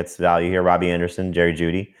 still gets value here. Robbie Anderson, Jerry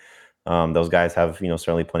Jeudy. Those guys have,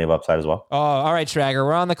 certainly plenty of upside as well. Oh, all right, Trager.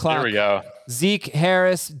 We're on the clock. Here we go. Zeke,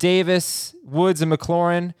 Harris, Davis, Woods, and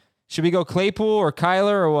McLaurin. Should we go Claypool or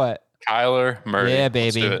Kyler or what? Kyler Murray. Yeah,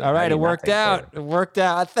 baby. All right, it worked out. It worked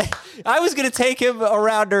out. I was going to take him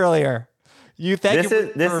around earlier. This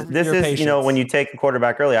is when you take a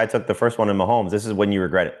quarterback early. I took the first one in Mahomes. This is when you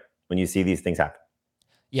regret it, when you see these things happen.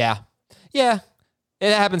 Yeah. It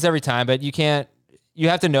happens every time, but you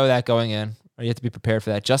have to know that going in, or you have to be prepared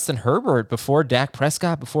for that. Justin Herbert before Dak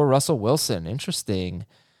Prescott, before Russell Wilson. Interesting.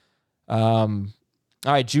 All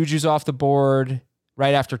right, Juju's off the board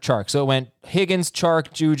right after Chark. So it went Higgins,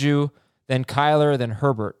 Chark, Juju, then Kyler, then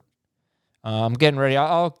Herbert. I'm getting ready.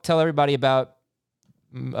 I'll tell everybody about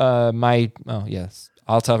I'll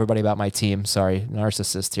tell everybody about my team. Sorry,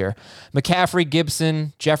 narcissist here. McCaffrey,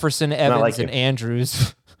 Gibson, Jefferson, Evans, and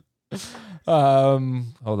Andrews.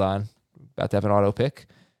 Hold on. About to have an auto pick.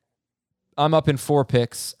 I'm up in 4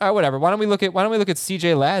 picks. All right, whatever. Why don't we look at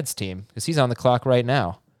CJ Ladd's team? Because he's on the clock right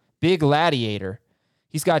now. Big Gladiator.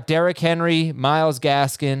 He's got Derrick Henry, Myles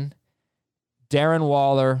Gaskin, Darren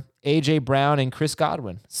Waller, AJ Brown, and Chris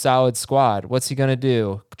Godwin. Solid squad. What's he gonna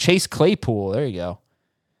do? Chase Claypool. There you go.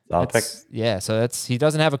 Yeah, so he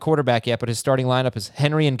doesn't have a quarterback yet, but his starting lineup is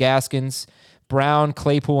Henry and Gaskins, Brown,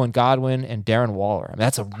 Claypool, and Godwin, and Darren Waller. I mean,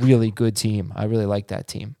 that's a really good team. I really like that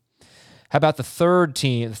team. How about the third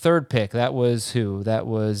pick? That was who? That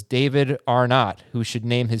was David Arnott, who should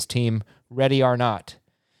name his team Ready Arnott.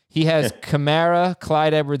 He has Kamara,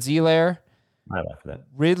 Clyde Edwards-Helaire,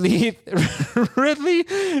 Ridley,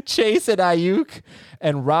 Chase, and Ayuk,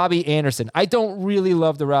 and Robbie Anderson. I don't really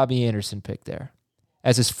love the Robbie Anderson pick there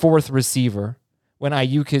as his 4th receiver when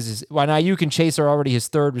Ayuk and Chase are already his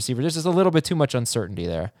 3rd receiver. There's just a little bit too much uncertainty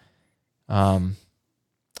there. Don't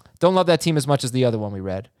love that team as much as the other one we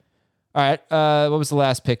read. All right, what was the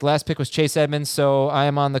last pick? Last pick was Chase Edmonds, so I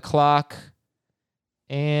am on the clock.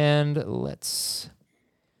 And let's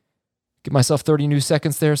give myself 30 new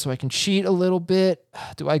seconds there so I can cheat a little bit.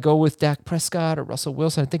 Do I go with Dak Prescott or Russell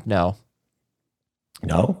Wilson? I think no.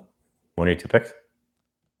 No? One of your 2 picks?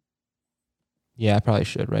 Yeah, I probably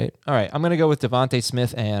should, right? All right, I'm going to go with Devontae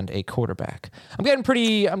Smith and a quarterback. I'm getting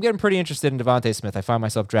pretty interested in Devontae Smith. I find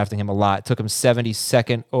myself drafting him a lot. Took him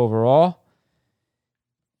 72nd overall.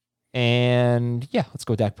 And yeah, let's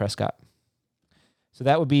go Dak Prescott. So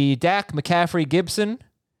that would be Dak, McCaffrey, Gibson,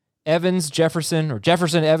 Evans, Jefferson,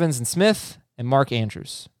 Evans, and Smith, and Mark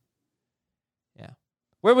Andrews. Yeah.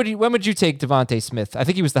 When would you take Devontae Smith? I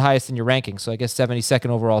think he was the highest in your ranking, so I guess 72nd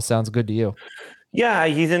overall sounds good to you. Yeah,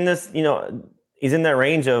 he's in this, he's in that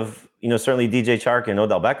range of, certainly DJ Chark and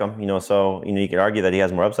Odell Beckham, so, you could argue that he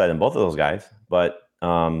has more upside than both of those guys. But,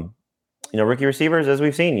 rookie receivers, as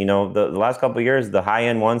we've seen, the last couple of years, the high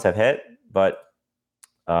end ones have hit, but,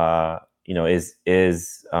 is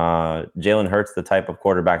Jalen Hurts the type of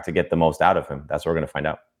quarterback to get the most out of him? That's what we're going to find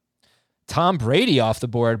out. Tom Brady off the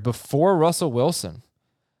board before Russell Wilson.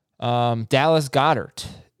 Dallas Goedert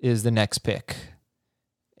is the next pick.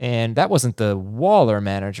 And that wasn't the Waller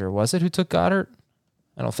manager, was it, who took Goddard?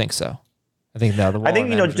 I don't think so. I think no. The Waller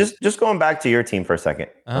manager. just going back to your team for a second.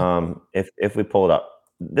 Uh-huh. If we pull it up,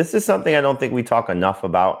 this is something I don't think we talk enough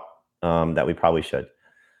about that we probably should.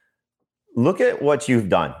 Look at what you've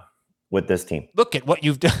done with this team. Look at what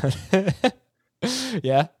you've done.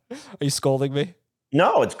 Yeah, are you scolding me?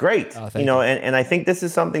 No, it's great. Oh, and I think this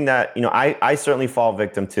is something that I certainly fall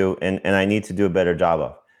victim to, and I need to do a better job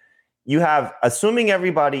of. You have, assuming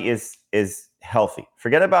everybody is healthy,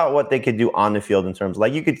 forget about what they could do on the field in terms,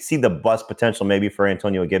 like you could see the bust potential maybe for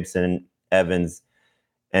Antonio Gibson, Evans,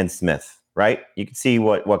 and Smith, right? You could see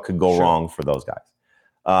what could go wrong for those guys.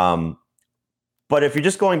 But if you're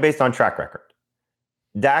just going based on track record,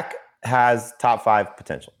 Dak has top 5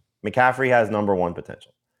 potential. McCaffrey has number 1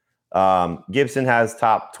 potential. Gibson has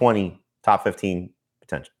top 20, top 15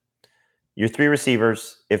 potential. Your 3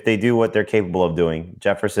 receivers, if they do what they're capable of doing,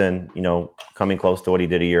 Jefferson, coming close to what he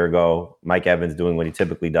did a year ago, Mike Evans doing what he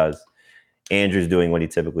typically does, Andrews doing what he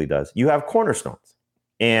typically does, you have cornerstones.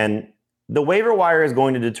 And the waiver wire is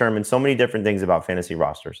going to determine so many different things about fantasy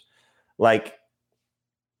rosters. Like,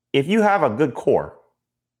 if you have a good core,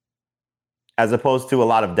 as opposed to a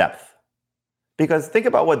lot of depth, because think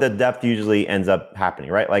about what the depth usually ends up happening,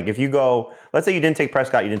 right? Like if you go, let's say you didn't take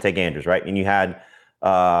Prescott, you didn't take Andrews, right? And you had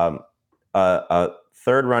a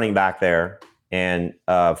third running back there and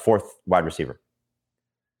a 4th wide receiver.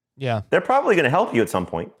 Yeah. They're probably going to help you at some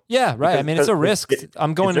point. Yeah, right. I mean, it's a risk.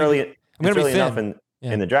 I'm going to be thin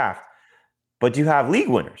in the draft. But you have league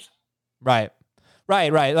winners. Right.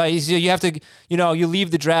 Like you have to, you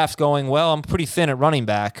leave the draft going, well, I'm pretty thin at running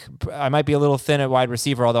back. I might be a little thin at wide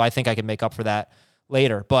receiver, although I think I can make up for that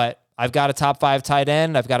later. But I've got a top 5 tight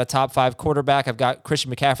end. I've got a top 5 quarterback. I've got Christian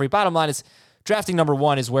McCaffrey. Bottom line is drafting number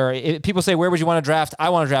 1 is where people say, where would you want to draft? I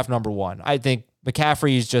want to draft number 1. I think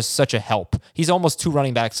McCaffrey is just such a help. He's almost 2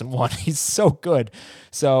 running backs in 1. He's so good.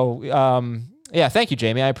 So, yeah, thank you,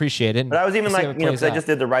 Jamie. I appreciate it. But I was even like, because I just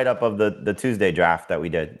did the write-up of the Tuesday draft that we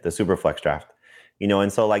did, the Superflex draft.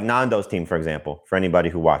 And so like Nando's team, for example, for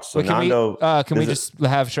anybody who watched. So can we just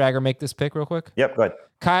have Schrager make this pick real quick? Yep, go ahead.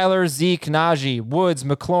 Kyler, Zeke, Najee, Woods,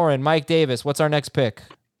 McLaurin, Mike Davis. What's our next pick?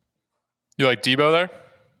 You like Debo there?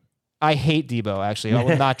 I hate Debo, actually. I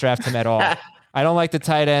will not draft him at all. I don't like the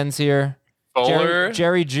tight ends here. Fuller?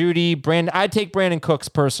 Jerry Jeudy, Brandon. I'd take Brandon Cooks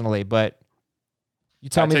personally, but you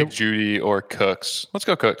tell me. I'd take Jeudy or Cooks. Let's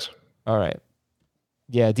go Cooks. All right.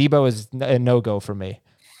 Yeah, Debo is a no-go for me.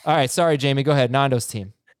 All right, sorry, Jamie. Go ahead. Nando's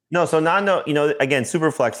team. No, so Nando, again, super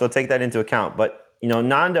flex, so take that into account. But,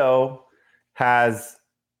 Nando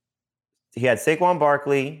he had Saquon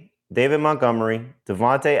Barkley, David Montgomery,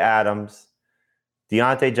 Devontae Adams,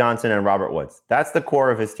 Deontay Johnson, and Robert Woods. That's the core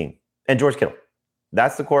of his team. And George Kittle.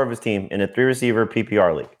 That's the core of his team in a 3-receiver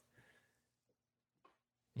PPR league.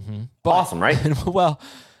 Mm-hmm. Awesome, right? Well,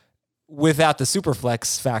 without the super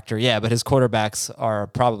flex factor, yeah, but his quarterbacks are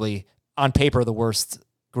probably, on paper, the worst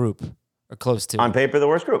group, or close to. On paper, the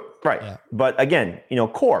worst group, right. Yeah. But again,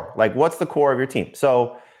 core. Like, what's the core of your team?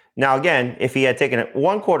 So now, again, if he had taken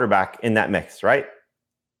 1 quarterback in that mix, right?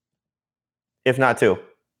 If not 2,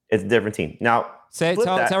 it's a different team. Now,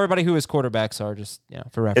 tell everybody who his quarterbacks are, just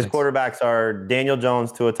for reference. His quarterbacks are Daniel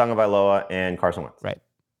Jones, Tua Tagovailoa, and Carson Wentz. Right.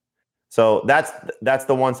 So that's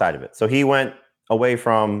the one side of it. So he went away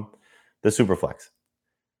from the Superflex.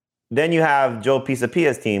 Then you have Joe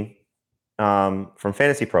Pisapia's team from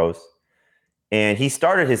Fantasy Pros, and he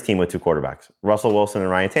started his team with 2 quarterbacks, Russell Wilson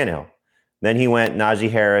and Ryan Tannehill. Then he went Najee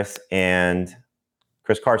Harris and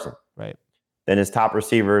Chris Carson. Right. Then his top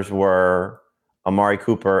receivers were Amari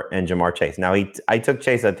Cooper and Jamar Chase. Now, I took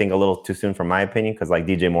Chase, I think, a little too soon, from my opinion, because like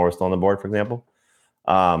DJ Moore was still on the board, for example.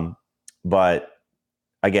 But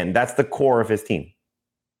again, that's the core of his team.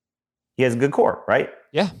 He has a good core, right?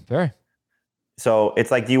 Yeah, very. So it's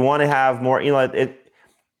like, do you want to have more?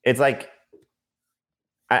 It's like,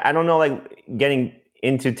 I don't know, like getting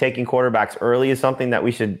into taking quarterbacks early is something that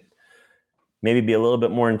we should maybe be a little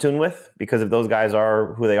bit more in tune with, because if those guys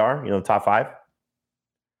are who they are, top 5.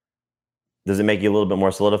 does it make you a little bit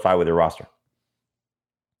more solidified with your roster?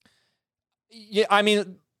 Yeah, I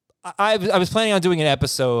mean, I was planning on doing an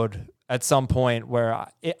episode at some point where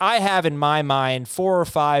I have in my mind 4 or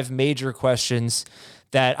 5 major questions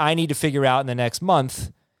that I need to figure out in the next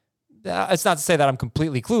month. It's not to say that I'm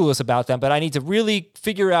completely clueless about them, but I need to really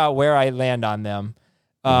figure out where I land on them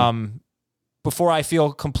before I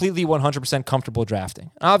feel completely 100% comfortable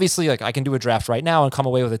drafting. Obviously, like I can do a draft right now and come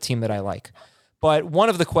away with a team that I like. But one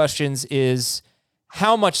of the questions is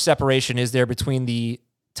how much separation is there between the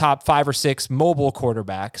top 5 or 6 mobile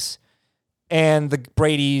quarterbacks and the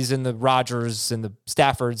Bradys and the Rodgers and the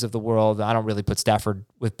Staffords of the world. I don't really put Stafford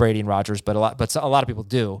with Brady and Rodgers, but a lot of people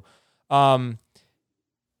do.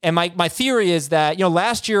 And my theory is that,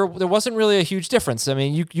 last year there wasn't really a huge difference. I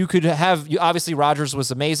mean, you could have, obviously Rodgers was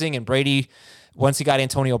amazing, and Brady, once he got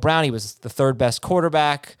Antonio Brown, he was the 3rd best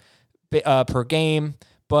quarterback per game.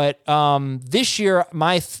 But this year,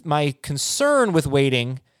 my concern with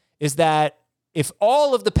waiting is that if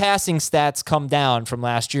all of the passing stats come down from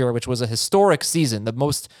last year, which was a historic season,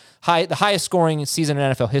 the highest scoring season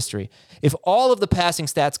in NFL history, if all of the passing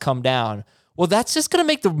stats come down, well, that's just going to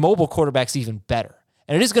make the mobile quarterbacks even better.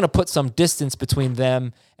 And it is going to put some distance between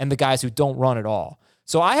them and the guys who don't run at all.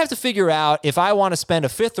 So I have to figure out if I want to spend a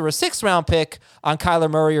 5th or a 6th round pick on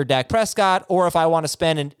Kyler Murray or Dak Prescott, or if I want to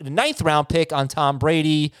spend a 9th round pick on Tom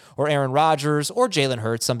Brady or Aaron Rodgers or Jalen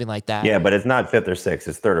Hurts, something like that. Yeah, but it's not 5th or 6th.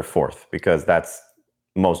 It's 3rd or 4th, because that's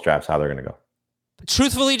most drafts how they're going to go.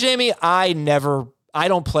 Truthfully, Jamie, I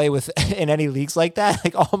don't play in any leagues like that.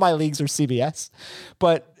 Like all my leagues are CBS,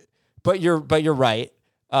 but you're right.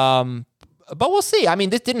 But we'll see. I mean,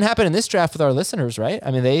 this didn't happen in this draft with our listeners, right?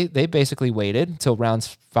 I mean, they basically waited until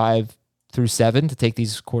rounds 5 through 7 to take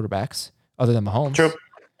these quarterbacks, other than Mahomes.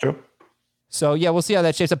 True. So yeah, we'll see how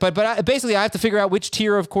that shapes up. But basically, I have to figure out which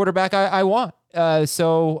tier of quarterback I want.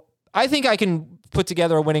 So I think I can put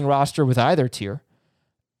together a winning roster with either tier.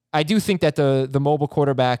 I do think that the mobile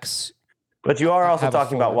quarterbacks. But you are also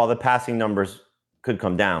talking about, while the passing numbers could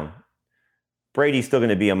come down, Brady's still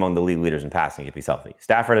going to be among the league leaders in passing if he's healthy.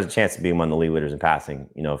 Stafford has a chance to be among the league leaders in passing,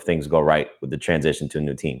 if things go right with the transition to a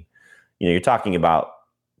new team. You're talking about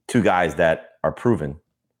 2 guys that are proven.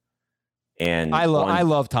 And I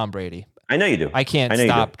love Tom Brady. I know you do. I can't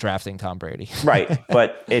stop drafting Tom Brady. Right.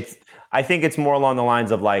 But I think it's more along the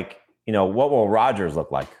lines of like, what will Rodgers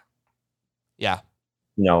look like? Yeah.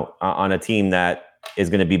 On a team that is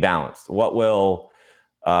going to be balanced. What will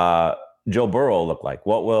Joe Burrow look like?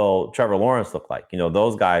 What will Trevor Lawrence look like?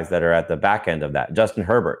 Those guys that are at the back end of that. Justin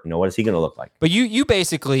Herbert, what is he going to look like? But you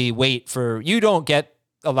basically you don't get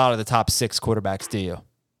a lot of the top 6 quarterbacks, do you?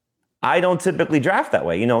 I don't typically draft that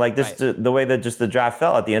way. Like this, right. The way that just the draft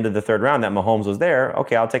fell at the end of the 3rd round, that Mahomes was there.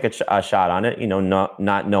 Okay, I'll take a shot on it,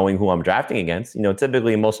 not knowing who I'm drafting against.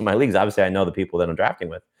 Typically in most of my leagues, obviously I know the people that I'm drafting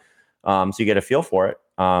with. So you get a feel for it.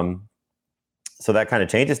 So that kind of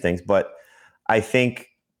changes things. But I think,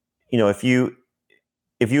 if you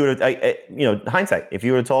would have, hindsight, if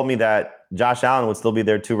you would have told me that Josh Allen would still be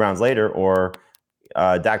there 2 rounds later, or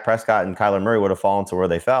Dak Prescott and Kyler Murray would have fallen to where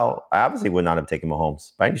they fell, I obviously would not have taken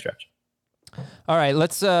Mahomes by any stretch. All right,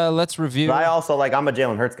 let's review. But I also I'm a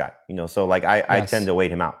Jalen Hurts guy, so I tend to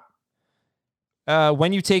wait him out.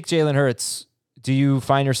 When you take Jalen Hurts, do you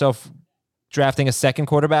find yourself drafting a 2nd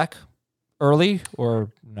quarterback early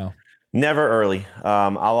or no? Never early.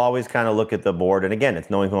 I'll always kind of look at the board, and again, it's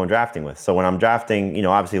knowing who I'm drafting with. So when I'm drafting,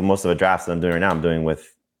 obviously most of the drafts that I'm doing right now, I'm doing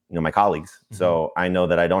with my colleagues. Mm-hmm. So I know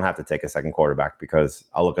that I don't have to take a 2nd quarterback, because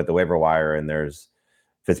I'll look at the waiver wire and there's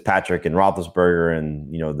Fitzpatrick and Roethlisberger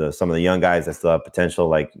and some of the young guys that still have potential,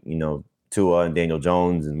 like Tua and Daniel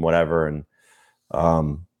Jones and whatever, and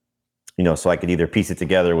so I could either piece it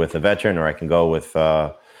together with a veteran, or I can go with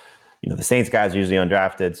the Saints guys are usually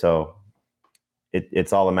undrafted. So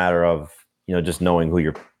it's all a matter of just knowing who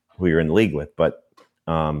you're in the league with. But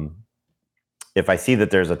if I see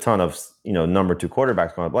that there's a ton of number 2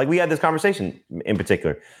 quarterbacks going up, like we had this conversation in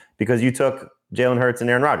particular because you took Jalen Hurts and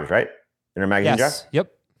Aaron Rodgers, right? In our magazine draft? Yep.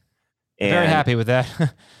 Very happy with that.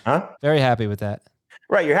 Huh? Very happy with that.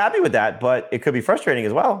 Right, you're happy with that, but it could be frustrating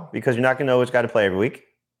as well, because you're not going to know which guy to play every week,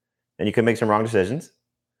 and you could make some wrong decisions,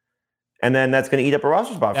 and then that's going to eat up a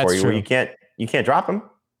roster spot for you, where you can't drop him.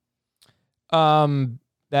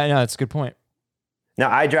 That's a good point.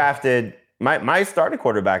 Now I drafted my starting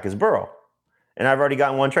quarterback is Burrow, and I've already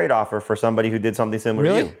gotten 1 trade offer for somebody who did something similar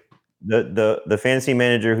to you. The fantasy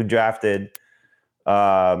manager who drafted,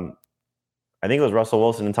 I think it was Russell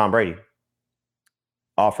Wilson and Tom Brady,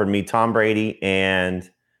 offered me Tom Brady and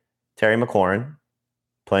Terry McLaurin,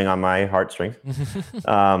 playing on my heartstrings.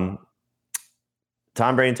 Tom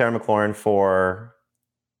Brady and Terry McLaurin for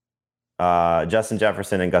Justin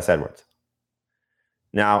Jefferson and Gus Edwards.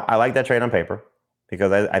 Now, I like that trade on paper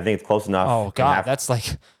because I think it's close enough. Oh, God,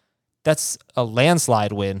 that's a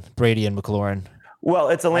landslide win, Brady and McLaurin. Well,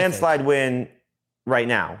 it's a landslide win right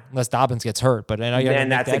now. Unless Dobbins gets hurt, but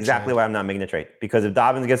and that's exactly why I'm not making the trade. Because if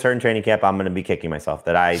Dobbins gets hurt in training camp, I'm going to be kicking myself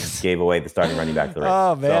that I gave away the starting running back to the Ravens.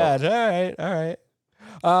 Oh, man. So, all right.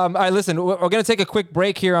 All right, listen, we're going to take a quick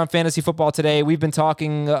break here on Fantasy Football Today. We've been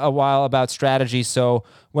talking a while about strategy, so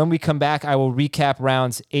when we come back, I will recap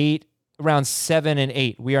rounds 7 and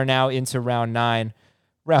 8. We are now into round 9.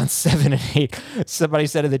 Round 7 and 8. Somebody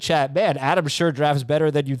said in the chat, man, Adam sure drafts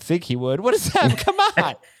better than you'd think he would. What is that? Come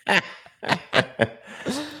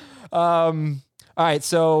on. All right,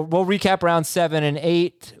 so we'll recap round 7 and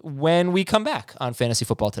 8 when we come back on Fantasy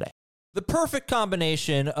Football Today. The perfect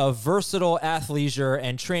combination of versatile athleisure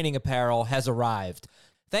and training apparel has arrived.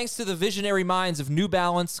 Thanks to the visionary minds of New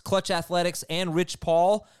Balance, Clutch Athletics, and Rich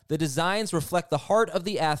Paul, the designs reflect the heart of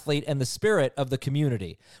the athlete and the spirit of the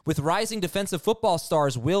community. With rising defensive football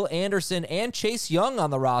stars Will Anderson and Chase Young on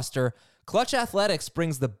the roster, Clutch Athletics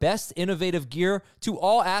brings the best innovative gear to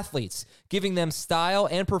all athletes, giving them style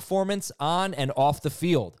and performance on and off the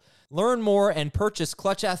field. Learn more and purchase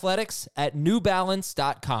Clutch Athletics at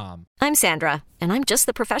newbalance.com. I'm Sandra, and I'm just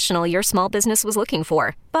the professional your small business was looking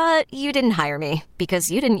for. But you didn't hire me because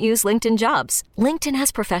you didn't use LinkedIn Jobs. LinkedIn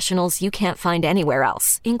has professionals you can't find anywhere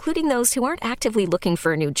else, including those who aren't actively looking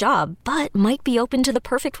for a new job, but might be open to the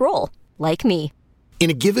perfect role, like me. In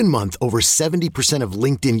a given month, over 70% of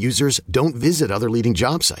LinkedIn users don't visit other leading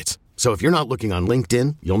job sites. So if you're not looking on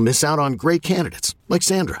LinkedIn, you'll miss out on great candidates like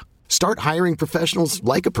Sandra. Start hiring professionals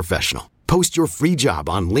like a professional. Post your free job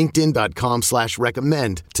on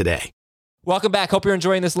linkedin.com/recommend today. Welcome back. Hope you're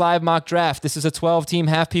enjoying this live mock draft. This is a 12-team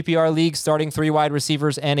half PPR league starting 3 wide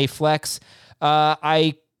receivers and a flex.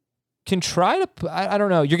 I can try to, I don't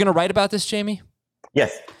know. You're going to write about this, Jamie?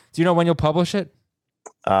 Yes. Do you know when you'll publish it?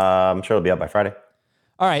 I'm sure it'll be up by Friday.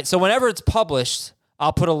 All right. So whenever it's published,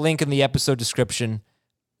 I'll put a link in the episode description.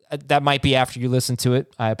 That might be after you listen to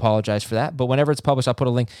it. I apologize for that. But whenever it's published, I'll put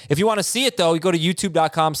a link. If you want to see it, though, you go to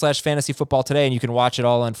youtube.com/fantasyfootballtoday and you can watch it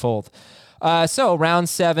all unfold. So round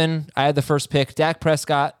 7, I had the first pick. Dak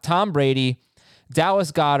Prescott, Tom Brady,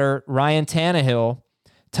 Dallas Goedert, Ryan Tannehill,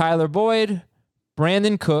 Tyler Boyd,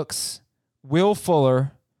 Brandon Cooks, Will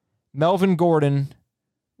Fuller, Melvin Gordon,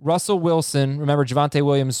 Russell Wilson. Remember, Javonte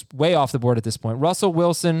Williams way off the board at this point. Russell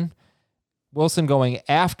Wilson going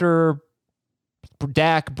after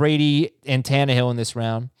Dak, Brady, and Tannehill in this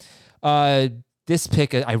round. This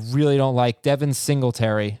pick I really don't like. Devin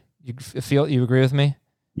Singletary. You agree with me?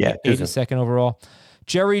 Yeah. 82nd overall.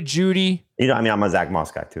 Jerry Jeudy. I'm a Zach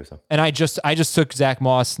Moss guy too. So. And I just took Zach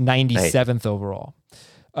Moss 97th overall.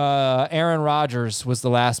 Aaron Rodgers was the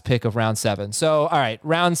last pick of round 7. So, all right,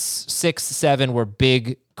 rounds 6, 7 were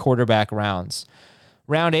big quarterback rounds.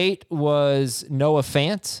 Round 8 was Noah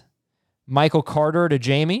Fant, Michael Carter to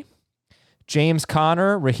Jamie, James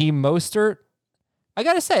Conner, Raheem Mostert. I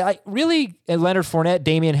got to say, Leonard Fournette,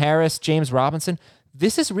 Damian Harris, James Robinson,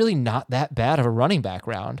 this is really not that bad of a running back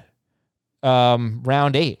round.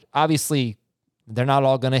 Round 8. Obviously, they're not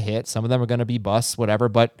all going to hit. Some of them are going to be busts, whatever.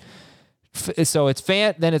 But so it's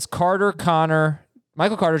Fant, then it's Carter, Conner,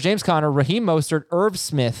 Michael Carter, James Conner, Raheem Mostert, Irv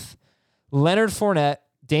Smith, Leonard Fournette,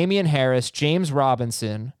 Damian Harris, James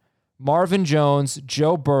Robinson, Marvin Jones,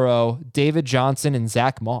 Joe Burrow, David Johnson, and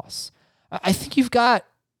Zach Moss. I think you've got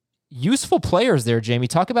useful players there, Jamie.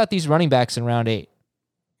 Talk about these running backs in round 8.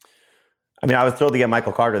 I mean, I was thrilled to get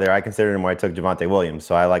Michael Carter there. I considered him where I took Javonte Williams,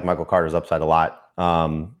 so I like Michael Carter's upside a lot.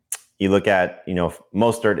 You look at,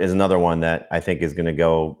 Mostert is another one that I think is going to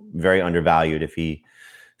go very undervalued if he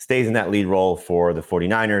stays in that lead role for the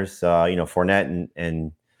 49ers. Fournette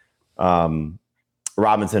and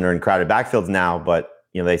Robinson are in crowded backfields now, but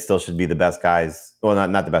they still should be the best guys. Well,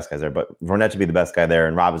 not the best guys there, but Fournette should be the best guy there,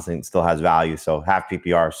 and Robinson still has value. So half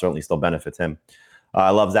PPR certainly still benefits him. I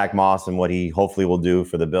love Zach Moss and what he hopefully will do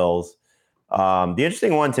for the Bills. The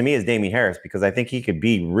interesting one to me is Damian Harris, because I think he could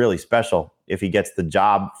be really special if he gets the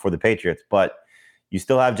job for the Patriots. But you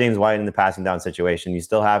still have James White in the passing down situation. You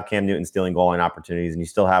still have Cam Newton stealing goal line opportunities, and you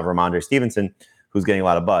still have Ramondre Stevenson, who's getting a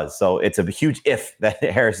lot of buzz. So it's a huge if that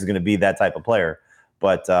Harris is going to be that type of player.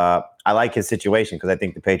 But I like his situation because I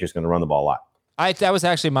think the Patriots are going to run the ball a lot. That was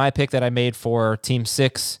actually my pick that I made for Team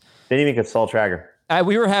 6. Didn't even consult Traeger.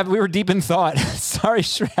 We were deep in thought. Sorry,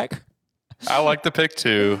 Shrek. I like the pick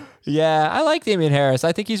too. Yeah, I like Damian Harris.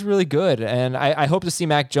 I think he's really good. And I hope to see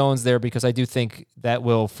Mac Jones there because I do think that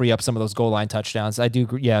will free up some of those goal line touchdowns. I do.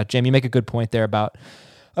 Yeah, Jamie, you make a good point there about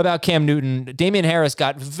Cam Newton. Damian Harris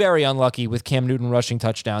got very unlucky with Cam Newton rushing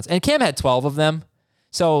touchdowns. And Cam had 12 of them.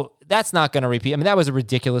 So that's not going to repeat. I mean, that was a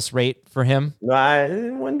ridiculous rate for him. No, I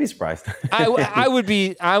wouldn't be surprised. I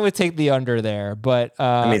would take the under there, but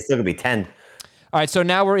I mean, it's still gonna be 10. All right, so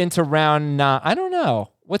now we're into round 9. I don't know.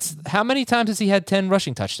 How many times has he had 10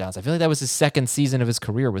 rushing touchdowns? I feel like that was his second season of his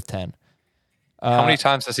career with 10. How many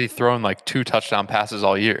times has he thrown like 2 touchdown passes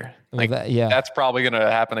all year? Like, that's probably going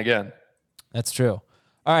to happen again. That's true.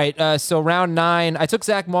 All right, so round 9, I took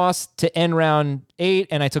Zach Moss to end round 8,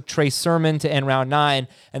 and I took Trey Sermon to end round 9,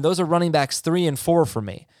 and those are running backs 3 and 4 for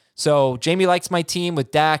me. So Jamie likes my team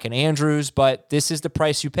with Dak and Andrews, but this is the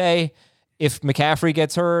price you pay. If McCaffrey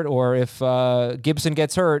gets hurt or if Gibson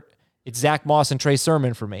gets hurt, it's Zach Moss and Trey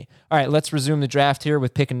Sermon for me. All right, let's resume the draft here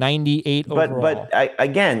with pick 98 overall. But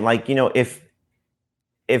again, like, you know, if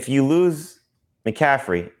you lose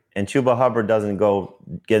McCaffrey and Chuba Hubbard doesn't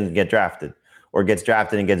get drafted, or gets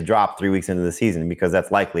drafted and gets dropped 3 weeks into the season, because that's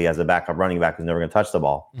likely as a backup running back who's never going to touch the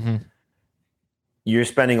ball, you're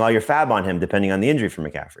spending all your fab on him depending on the injury for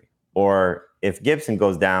McCaffrey. Or if Gibson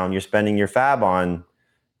goes down, you're spending your fab on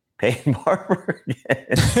Peyton Barber again.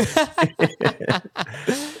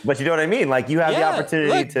 But you know what I mean? Like, you have the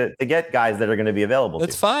opportunity to get guys that are going to be available.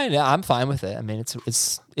 That's fine. Yeah, I'm fine with it. I mean,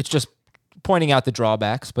 it's just pointing out the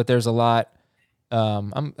drawbacks, but there's a lot. All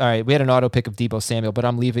right, we had an auto pick of Deebo Samuel, but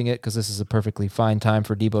I'm leaving it because this is a perfectly fine time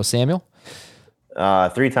for Deebo Samuel.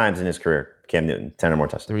 3 times in his career, Cam Newton, 10 or more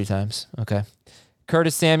touchdowns. 3 times. Okay.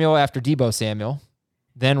 Curtis Samuel after Deebo Samuel.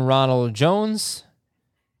 Then Ronald Jones.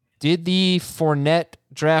 Did the Fournette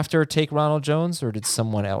drafter take Ronald Jones, or did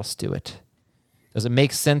someone else do it? Does it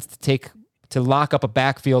make sense to lock up a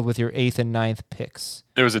backfield with your 8th and 9th picks?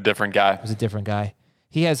 It was a different guy. It was a different guy.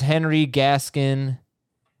 He has Henry, Gaskin,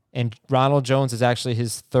 and Ronald Jones is actually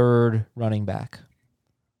his 3rd running back.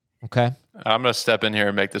 Okay. I'm going to step in here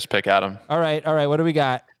and make this pick, Adam. All right. What do we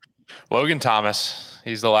got? Logan Thomas.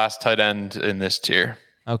 He's the last tight end in this tier.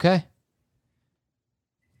 Okay.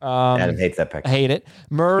 Adam hates that pick. I hate it.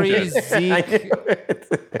 Murray, Zeke.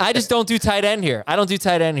 I just don't do tight end here.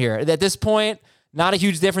 At this point, not a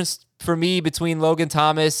huge difference for me between Logan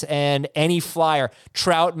Thomas and any flyer,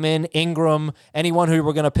 Troutman, Ingram, anyone who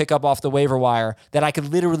we're going to pick up off the waiver wire that I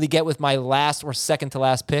could literally get with my last or second to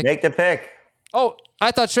last pick. Make the pick. Oh, I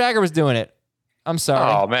thought Trager was doing it. I'm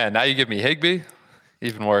sorry. Oh, man. Now you give me Higbee?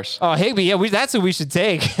 Even worse. Oh, Higbee. Yeah, that's who we should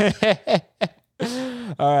take.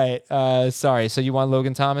 All right. Sorry. So you want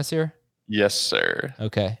Logan Thomas here? Yes, sir.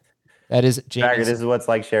 Okay. That is James. Trager, this is what it's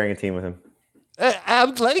like sharing a team with him.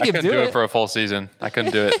 I'm letting him do it for a full season. I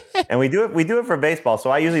couldn't do it. And we do it for baseball, so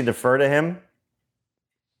I usually defer to him.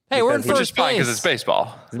 Hey, we're in first Which is fine because it's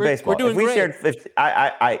baseball. We're doing great.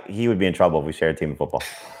 He would be in trouble if we shared a team in football.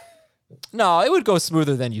 No, it would go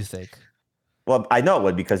smoother than you think. Well, I know it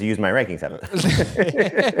would because you used my rankings.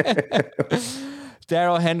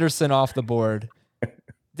 Darrell Henderson off the board.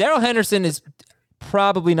 Darrell Henderson is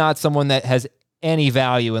probably not someone that has any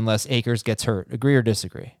value unless Akers gets hurt. Agree or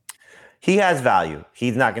disagree? He has value.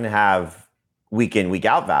 He's not going to have week in, week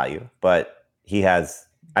out value, but he has.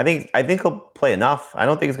 I think he'll play enough. I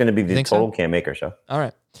don't think it's going to be the total Cam Akers show. All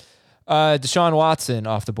right. Deshaun Watson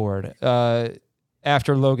off the board.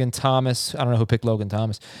 After Logan Thomas. I don't know who picked Logan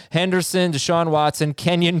Thomas. Henderson, Deshaun Watson,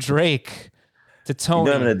 Kenyon Drake to Tony. You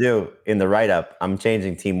know what I'm going to do in the write-up? I'm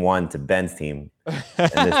changing team 1 to Ben's team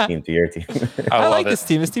and this team to your team. I like this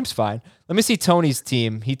team. This team's fine. Let me see Tony's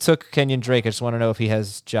team. He took Kenyon Drake. I just want to know if he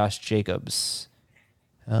has Josh Jacobs.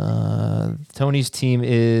 Tony's team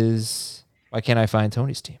is... Why can't I find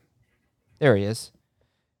Tony's team? There he is.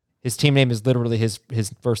 His team name is literally his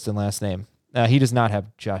first and last name. He does not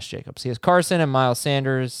have Josh Jacobs. He has Carson and Miles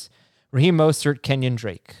Sanders, Raheem Mostert, Kenyon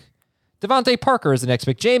Drake. Devontae Parker is the next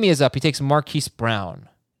pick. Jamie is up. He takes Marquise Brown.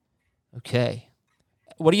 Okay.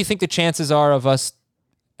 What do you think the chances are of us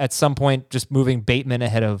at some point just moving Bateman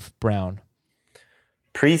ahead of Brown?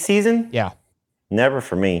 Preseason? Yeah. Never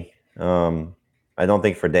for me. I don't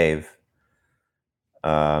think for Dave.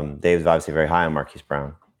 Dave's obviously very high on Marquise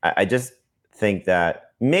Brown. I just think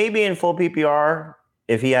that maybe in full PPR,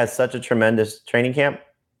 if he has such a tremendous training camp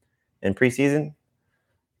in preseason,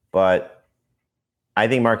 but I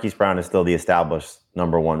think Marquise Brown is still the established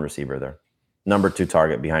number 1 receiver there. Number 2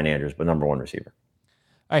 target behind Andrews, but number 1 receiver.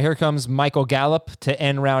 All right, here comes Michael Gallup to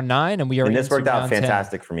end round 9, and we are. And this worked out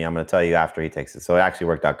fantastic for me. I'm going to tell you after he takes it. So it actually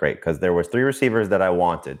worked out great because there was 3 receivers that I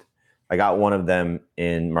wanted. I got one of them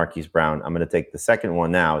in Marquise Brown. I'm going to take the second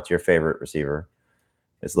one now. It's your favorite receiver.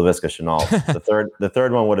 It's Laviska Shenault. The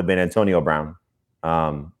third one would have been Antonio Brown.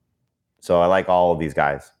 So I like all of these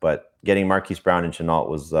guys, but getting Marquise Brown and Shenault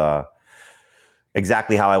was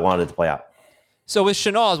exactly how I wanted it to play out. So with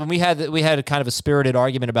Shenault, when we had kind of a spirited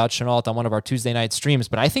argument about Shenault on one of our Tuesday night streams,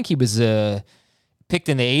 but I think he was picked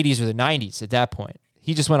in the 80s or the 90s at that point.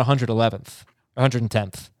 He just went 111th,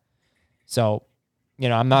 110th. So,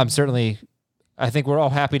 I'm certainly, I think we're all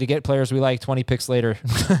happy to get players we like 20 picks later.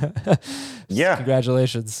 Yeah.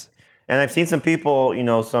 Congratulations. And I've seen some people,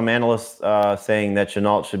 some analysts saying that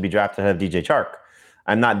Shenault should be drafted ahead of DJ Chark.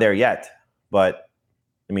 I'm not there yet, but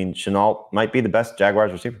Shenault might be the best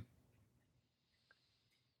Jaguars receiver.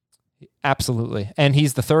 Absolutely. And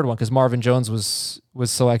he's the third one because Marvin Jones was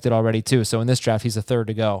selected already too. So in this draft, he's the third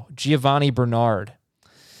to go. Giovanni Bernard.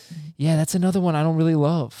 Yeah, that's another one I don't really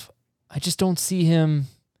love. I just don't see him.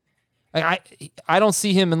 I don't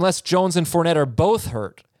see him unless Jones and Fournette are both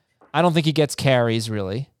hurt. I don't think he gets carries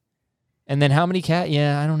really. And then how many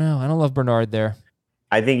Yeah, I don't know. I don't love Bernard there.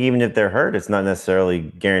 I think even if they're hurt, it's not necessarily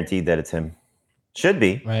guaranteed that it's him. Should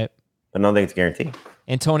be. Right. But I don't think it's guaranteed.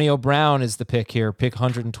 Antonio Brown is the pick here, pick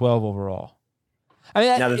 112 overall.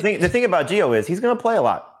 Now the thing about Gio is he's going to play a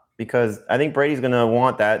lot because I think Brady's going to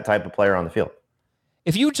want that type of player on the field.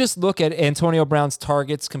 If you just look at Antonio Brown's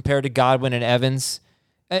targets compared to Godwin and Evans,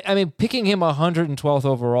 picking him 112th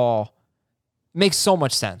overall makes so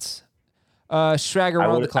much sense. Schrager,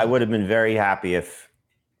 I would have been very happy if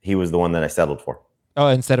he was the one that I settled for. Oh,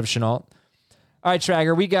 instead of Shenault. All right,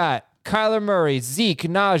 Schrager, we got Kyler Murray, Zeke,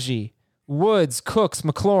 Najee, Woods, Cooks,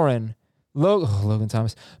 McLaurin, Logan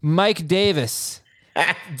Thomas, Mike Davis,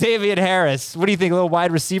 David Harris. What do you think? A little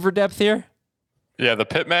wide receiver depth here? Yeah, the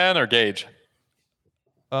Pittman or Gage?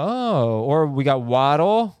 Oh, or we got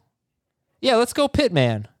Waddle. Yeah, let's go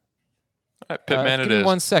Pittman. All right, Pittman give me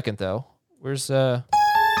 1 second, though. Where's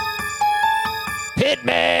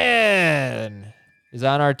Pittman is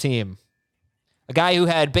on our team. A guy who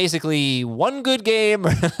had basically one good game.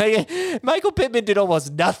 Michael Pittman did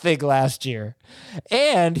almost nothing last year.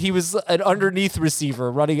 And he was an underneath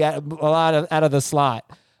receiver running a lot out of the slot,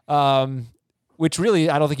 which really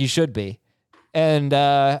I don't think he should be. And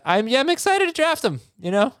I'm excited to draft him.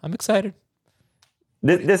 I'm excited.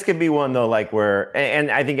 This could be one, though,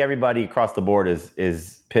 and I think everybody across the board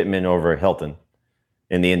is Pittman over Hilton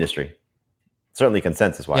in the industry. Certainly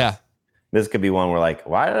consensus-wise. Yeah. This could be one where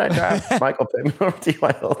why did I draft Michael Pittman over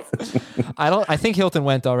T.Y. Hilton? I think Hilton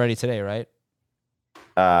went already today, right?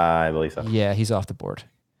 I believe so. Yeah, he's off the board.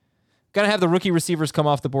 Gonna have the rookie receivers come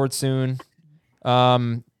off the board soon.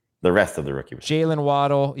 The rest of the rookie receivers. Jalen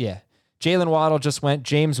Waddle. Yeah. Jalen Waddle just went.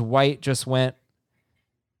 James White just went.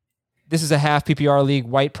 This is a half PPR league.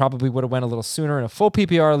 White probably would have went a little sooner. In a full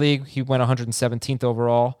PPR league, he went 117th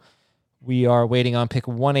overall. We are waiting on pick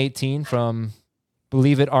 118 from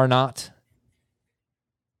Believe It or Not.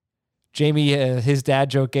 Jamie, his dad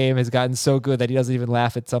joke game has gotten so good that he doesn't even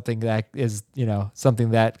laugh at something that is,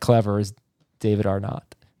 something that clever as David or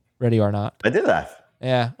Not. Ready or Not. I did laugh.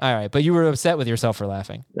 Yeah. All right. But you were upset with yourself for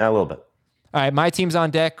laughing. Yeah, a little bit. All right. My team's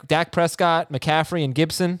on deck. Dak Prescott, McCaffrey, and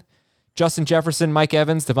Gibson. Justin Jefferson, Mike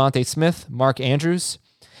Evans, Devontae Smith, Mark Andrews,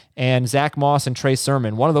 and Zach Moss and Trey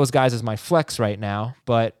Sermon. One of those guys is my flex right now,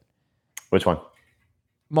 but... Which one?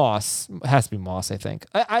 Moss. It has to be Moss, I think.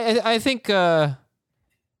 I think I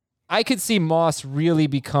could see Moss really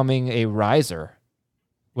becoming a riser.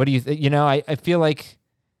 What do you think? I feel like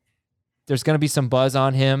there's going to be some buzz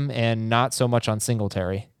on him and not so much on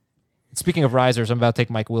Singletary. Speaking of risers, I'm about to take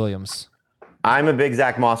Mike Williams. I'm a big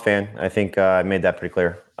Zach Moss fan. I think I made that pretty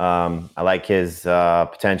clear. I like his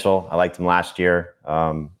potential. I liked him last year.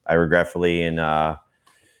 I regretfully in a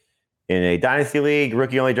dynasty league,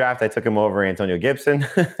 rookie only draft, I took him over Antonio Gibson,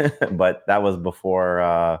 but that was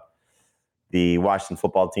before the Washington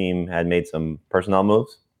football team had made some personnel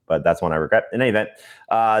moves. But that's one I regret. In any event,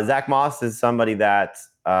 Zach Moss is somebody that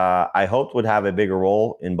I hoped would have a bigger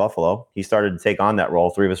role in Buffalo. He started to take on that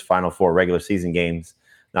role 3 of his final 4 regular season games,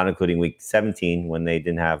 not including week 17 when they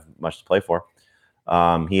didn't have much to play for.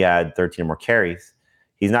 He had 13 or more carries.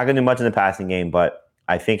 He's not going to do much in the passing game, but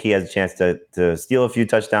I think he has a chance to steal a few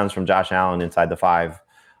touchdowns from Josh Allen inside the 5,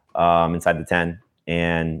 inside the 10,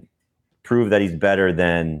 and prove that he's better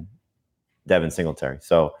than Devin Singletary.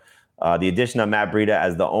 So the addition of Matt Breida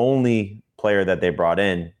as the only player that they brought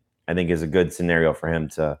in, I think is a good scenario for him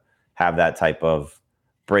to have that type of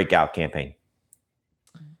breakout campaign.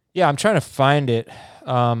 Yeah, I'm trying to find it,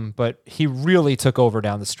 but he really took over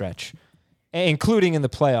down the stretch, including in the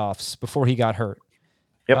playoffs before he got hurt.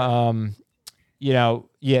 Yep.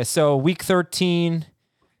 So week 13,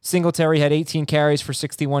 Singletary had 18 carries for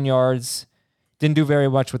 61 yards. Didn't do very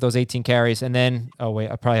much with those 18 carries. And then,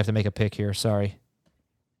 I probably have to make a pick here. Sorry.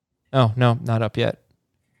 Oh, no, not up yet.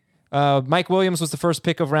 Mike Williams was the first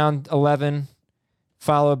pick of round 11,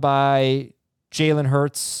 followed by Jalen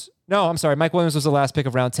Hurts. No, I'm sorry. Mike Williams was the last pick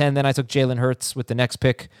of round 10. Then I took Jalen Hurts with the next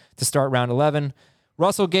pick to start round 11.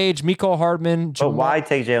 Russell Gage, Mecole Hardman. But why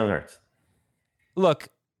take Jalen Hurts? Look,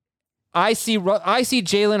 I see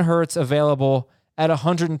Jalen Hurts available at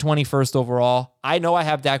 121st overall. I know I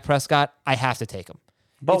have Dak Prescott. I have to take him.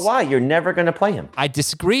 But why? You're never going to play him. I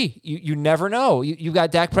disagree. You never know. You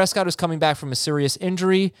got Dak Prescott who's coming back from a serious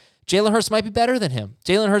injury. Jalen Hurts might be better than him.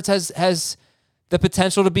 Jalen Hurts has the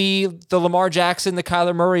potential to be the Lamar Jackson, the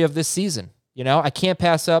Kyler Murray of this season. I can't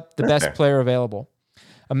pass up the best player available.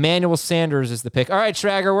 Emmanuel Sanders is the pick. All right,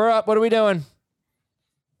 Schrager, we're up. What are we doing?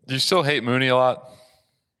 Do you still hate Mooney a lot?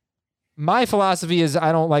 My philosophy is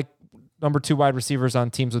I don't like number 2 wide receivers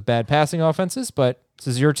on teams with bad passing offenses, but this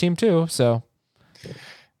is your team too, so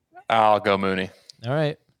I'll go Mooney. All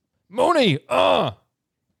right. Mooney!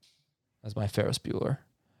 That's my Ferris Bueller.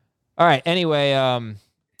 All right, anyway,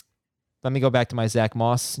 let me go back to my Zach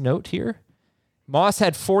Moss note here. Moss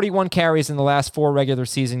had 41 carries in the last 4 regular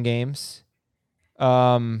season games,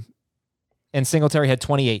 and Singletary had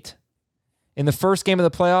 28. In the first game of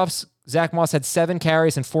the playoffs, Zach Moss had 7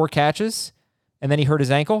 carries and 4 catches, and then he hurt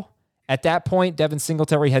his ankle. At that point, Devin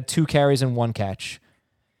Singletary had 2 carries and 1 catch.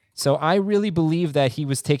 So I really believe that he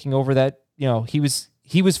was taking over that, he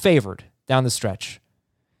was favored down the stretch.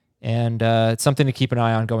 And it's something to keep an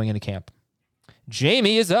eye on going into camp.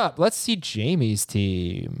 Jamie is up. Let's see Jamie's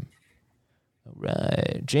team. All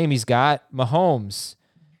right. Jamie's got Mahomes,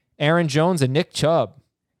 Aaron Jones, and Nick Chubb,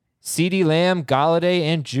 CeeDee Lamb, Galladay,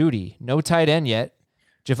 and Judy. No tight end yet.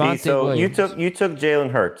 Javonte Williams. you took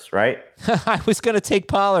Jalen Hurts, right? I was going to take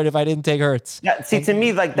Pollard if I didn't take Hurts. Yeah, see, to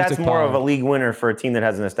me, that's more of a league winner for a team that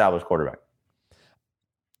has an established quarterback.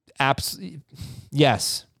 Absolutely.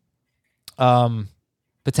 Yes.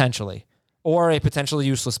 Potentially. Or a potentially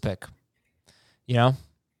useless pick.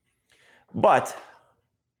 But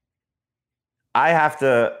I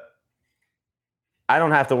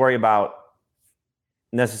don't have to worry about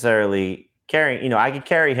necessarily carrying, I could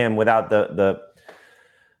carry him without the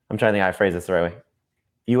I'm trying to think how I phrase this the right way.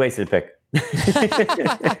 You wasted a pick.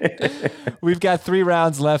 We've got 3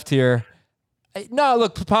 rounds left here. No,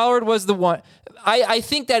 look, Pollard was the one. I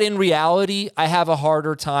think that in reality, I have a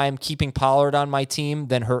harder time keeping Pollard on my team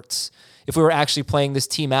than Hurts. If we were actually playing this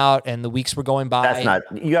team out and the weeks were going by.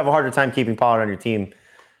 You have a harder time keeping Pollard on your team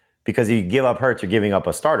because you give up Hurts, you're giving up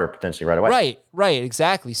a starter potentially right away. Right,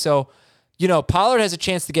 exactly. So, Pollard has a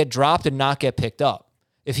chance to get dropped and not get picked up.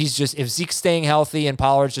 If Zeke's staying healthy and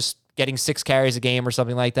Pollard's just getting 6 carries a game or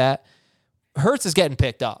something like that, Hurts is getting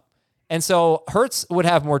picked up. And so Hurts would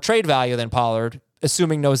have more trade value than Pollard,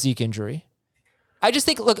 assuming no Zeke injury. I just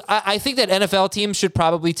think, I think that NFL teams should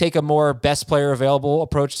probably take a more best player available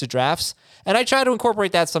approach to drafts. And I try to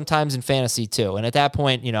incorporate that sometimes in fantasy too. And at that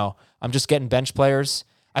point, I'm just getting bench players.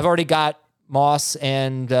 I've already got Moss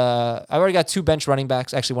and I've already got 2 bench running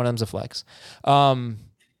backs. Actually, one of them's a flex. No,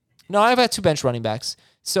 I've had 2 bench running backs.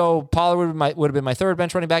 So Pollard would have been my 3rd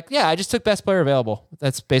bench running back. Yeah, I just took best player available.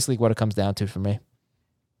 That's basically what it comes down to for me.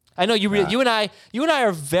 I know you and I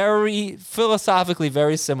are very philosophically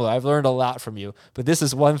very similar. I've learned a lot from you, but this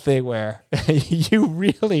is one thing where you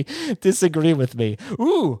really disagree with me.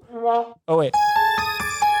 Ooh. Oh wait.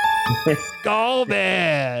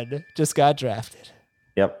 Goldman just got drafted.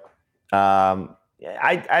 Yep. I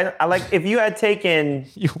like if you had taken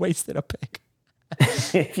you wasted a pick.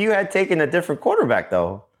 If you had taken a different quarterback,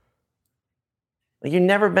 though, you're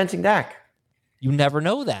never benching Dak. You never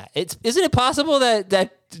know that. Isn't it possible that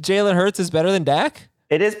Jalen Hurts is better than Dak?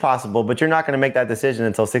 It is possible, but you're not going to make that decision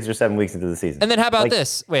until 6 or 7 weeks into the season. And then how about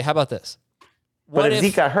this? Wait, how about this? But if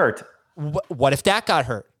Zeke got hurt? What if Dak got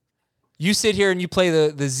hurt? You sit here and you play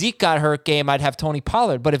the Zeke got hurt game, I'd have Tony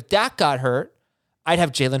Pollard. But if Dak got hurt, I'd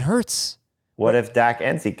have Jalen Hurts. What if Dak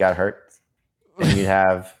and Zeke got hurt? And you'd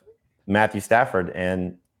have Matthew Stafford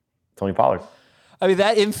and Tony Pollard. I mean,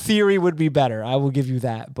 that in theory would be better. I will give you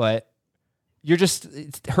that. But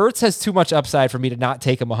Hurts has too much upside for me to not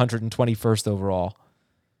take him 121st overall.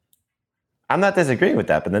 I'm not disagreeing with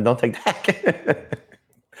that, but then don't take Dak.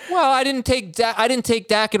 Well, I didn't take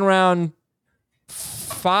Dak in round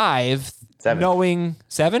 5, 7. knowing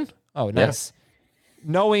 7. Oh, nice.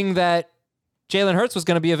 Yeah. Knowing that Jalen Hurts was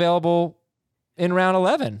going to be available in round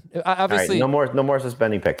 11. Obviously, all right, no more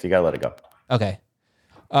suspending picks. You got to let it go. Okay.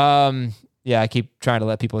 Yeah, I keep trying to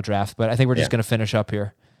let people draft, but I think we're just going to finish up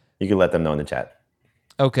here. You can let them know in the chat.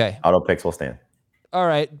 Okay. Auto picks will stand. All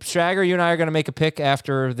right, Schrager, you and I are going to make a pick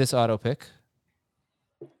after this auto pick.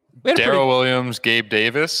 Darrell Williams, Gabe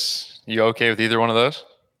Davis. You okay with either one of those?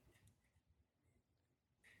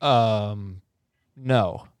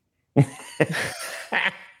 No.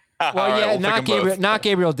 Well, yeah, not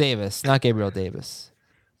Gabriel Davis. Not Gabriel Davis.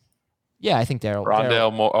 Yeah, I think Darrell.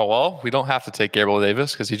 Rondale Moore. Oh, well, we don't have to take Gabriel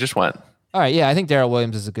Davis because he just went. All right, yeah, I think Darrell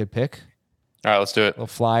Williams is a good pick. All right, let's do it. Little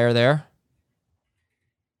flyer there.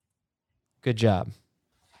 Good job.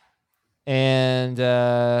 And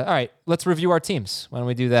all right, let's review our teams. Why don't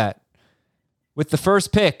we do that? With the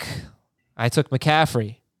first pick, I took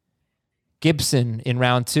McCaffrey, Gibson in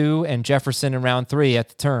round 2, and Jefferson in round 3 at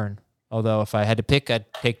the turn. Although if I had to pick, I'd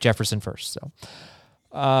take Jefferson first. So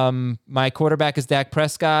my quarterback is Dak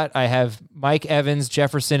Prescott. I have Mike Evans,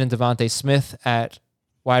 Jefferson, and Devontae Smith at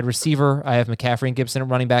wide receiver. I have McCaffrey and Gibson at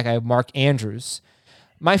running back. I have Mark Andrews.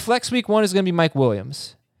 My flex week 1 is going to be Mike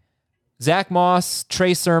Williams. Zach Moss,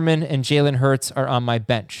 Trey Sermon, and Jalen Hurts are on my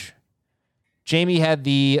bench. Jamie had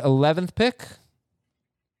the 11th pick.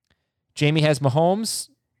 Jamie has Mahomes,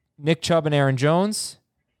 Nick Chubb, and Aaron Jones.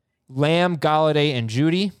 Lamb, Golladay, and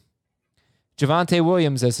Judy. Javonte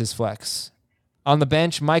Williams as his flex. On the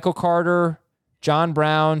bench, Michael Carter, John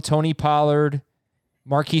Brown, Tony Pollard,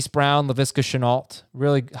 Marquise Brown, Laviska Shenault.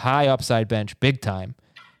 Really high upside bench, big time.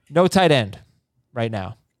 No tight end right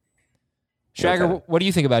now. Schrager, what do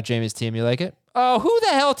you think about Jamie's team? You like it? Oh, who the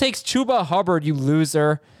hell takes Chuba Hubbard, you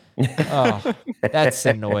loser? Oh, that's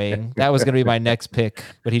annoying. That was going to be my next pick,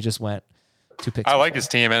 but he just went 2 picks. I like his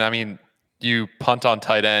team, and I mean, you punt on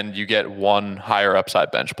tight end, you get 1 higher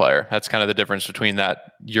upside bench player. That's kind of the difference between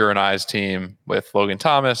that your and I's team with Logan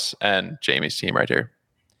Thomas and Jamie's team right here.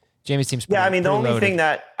 Jamie's team's the only thing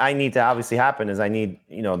that I need to obviously happen is I need,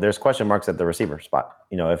 there's question marks at the receiver spot.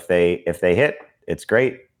 If they hit, it's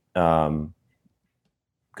great.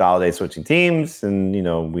 Golladay switching teams, and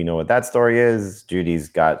we know what that story is. Judy's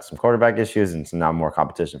got some quarterback issues and some now more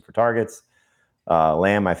competition for targets.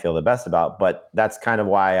 Lamb, I feel the best about, but that's kind of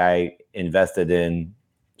why I invested in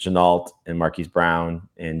Shenault and Marquise Brown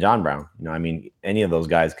and John Brown. Any of those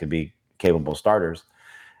guys could be capable starters.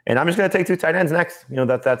 And I'm just going to take 2 tight ends next.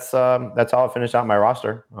 That's how I'll finish out my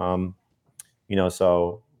roster.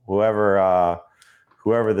 So whoever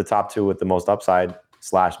the top 2 with the most upside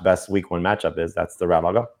 / best week 1 matchup is, that's the route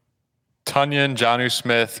I'll go. Tunyon, Jonnu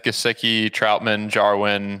Smith, Gesicki, Troutman,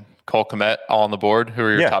 Jarwin, Cole Kmet, all on the board. Who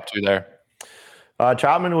are your top 2 there?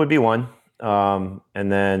 Troutman would be 1.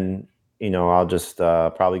 And then, I'll just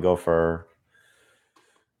probably go for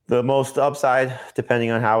the most upside, depending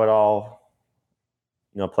on how it all,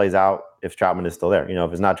 plays out. If Troutman is still there,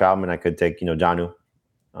 if it's not Troutman, I could take, Jonnu.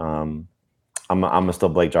 I'm a still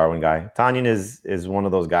Blake Jarwin guy. Tunyon is one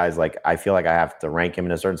of those guys, like, I feel like I have to rank him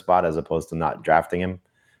in a certain spot as opposed to not drafting him.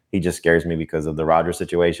 He just scares me because of the Rodgers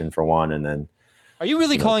situation, for one, and then. Are you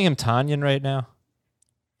really calling him Tunyon right now?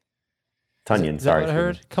 Tunyon, is that what I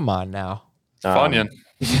heard? Come on now. Funyon.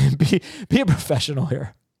 Be a professional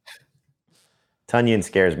here. Tunyon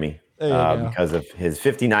scares me because of his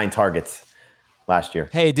 59 targets last year.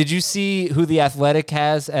 Hey, did you see who The Athletic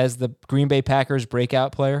has as the Green Bay Packers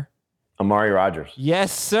breakout player? Amari Rodgers.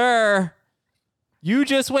 Yes, sir. You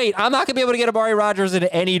just wait. I'm not going to be able to get Amari Rodgers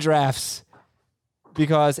into any drafts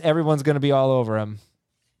because everyone's going to be all over him.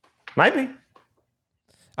 Might be.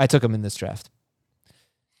 I took him in this draft.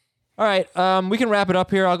 All right, we can wrap it up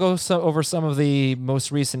here. I'll go over some of the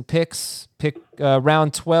most recent picks.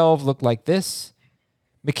 Round 12 looked like this.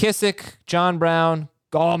 McKissick, John Brown,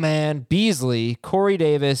 Gallman, Beasley, Corey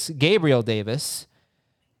Davis, Gabriel Davis,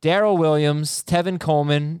 Darrell Williams, Tevin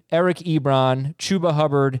Coleman, Eric Ebron, Chuba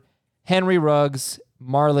Hubbard, Henry Ruggs,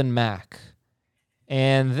 Marlon Mack.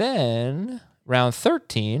 And then, round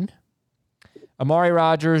 13, Amari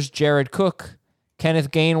Rodgers, Jared Cook, Kenneth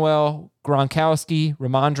Gainwell, Gronkowski,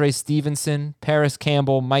 Ramondre Stevenson, Paris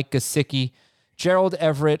Campbell, Mike Gesicki, Gerald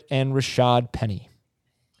Everett, and Rashad Penny.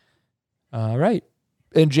 All right.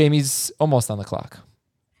 And Jamie's almost on the clock.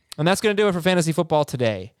 And that's going to do it for Fantasy Football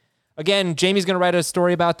today. Again, Jamie's going to write a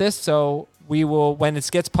story about this, so we will, when it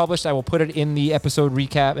gets published, I will put it in the episode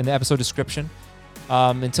recap, in the episode description.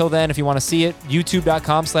 Until then, if you want to see it,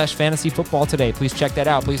 youtube.com/fantasyfootballtoday. Please check that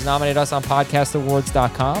out. Please nominate us on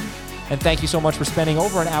podcastawards.com. And thank you so much for spending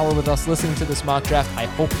over an hour with us listening to this mock draft. I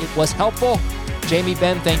hope it was helpful. Jamie,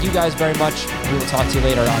 Ben, thank you guys very much. We will talk to you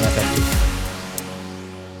later on FFP.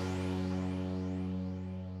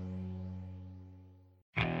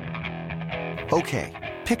 Okay,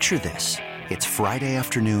 picture this. It's Friday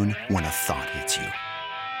afternoon when a thought hits you.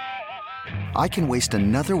 I can waste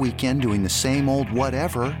another weekend doing the same old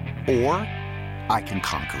whatever, or I can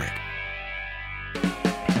conquer it.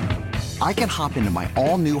 I can hop into my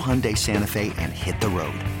all-new Hyundai Santa Fe and hit the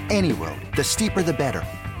road. Any road. The steeper, the better.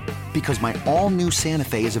 Because my all-new Santa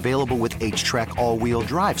Fe is available with H-Track all-wheel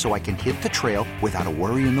drive, so I can hit the trail without a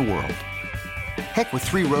worry in the world. Heck, with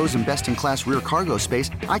 3 rows and best-in-class rear cargo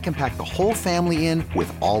space, I can pack the whole family in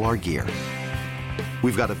with all our gear.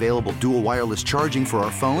 We've got available dual wireless charging for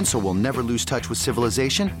our phones, so we'll never lose touch with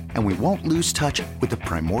civilization, and we won't lose touch with the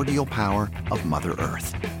primordial power of Mother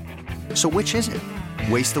Earth. So which is it?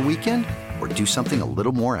 Waste the weekend or do something a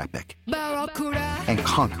little more epic? And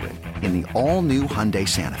conquer it in the all-new Hyundai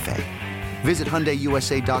Santa Fe. Visit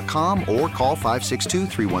HyundaiUSA.com or call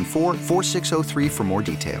 562-314-4603 for more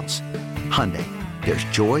details. Hyundai, there's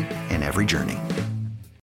joy in every journey.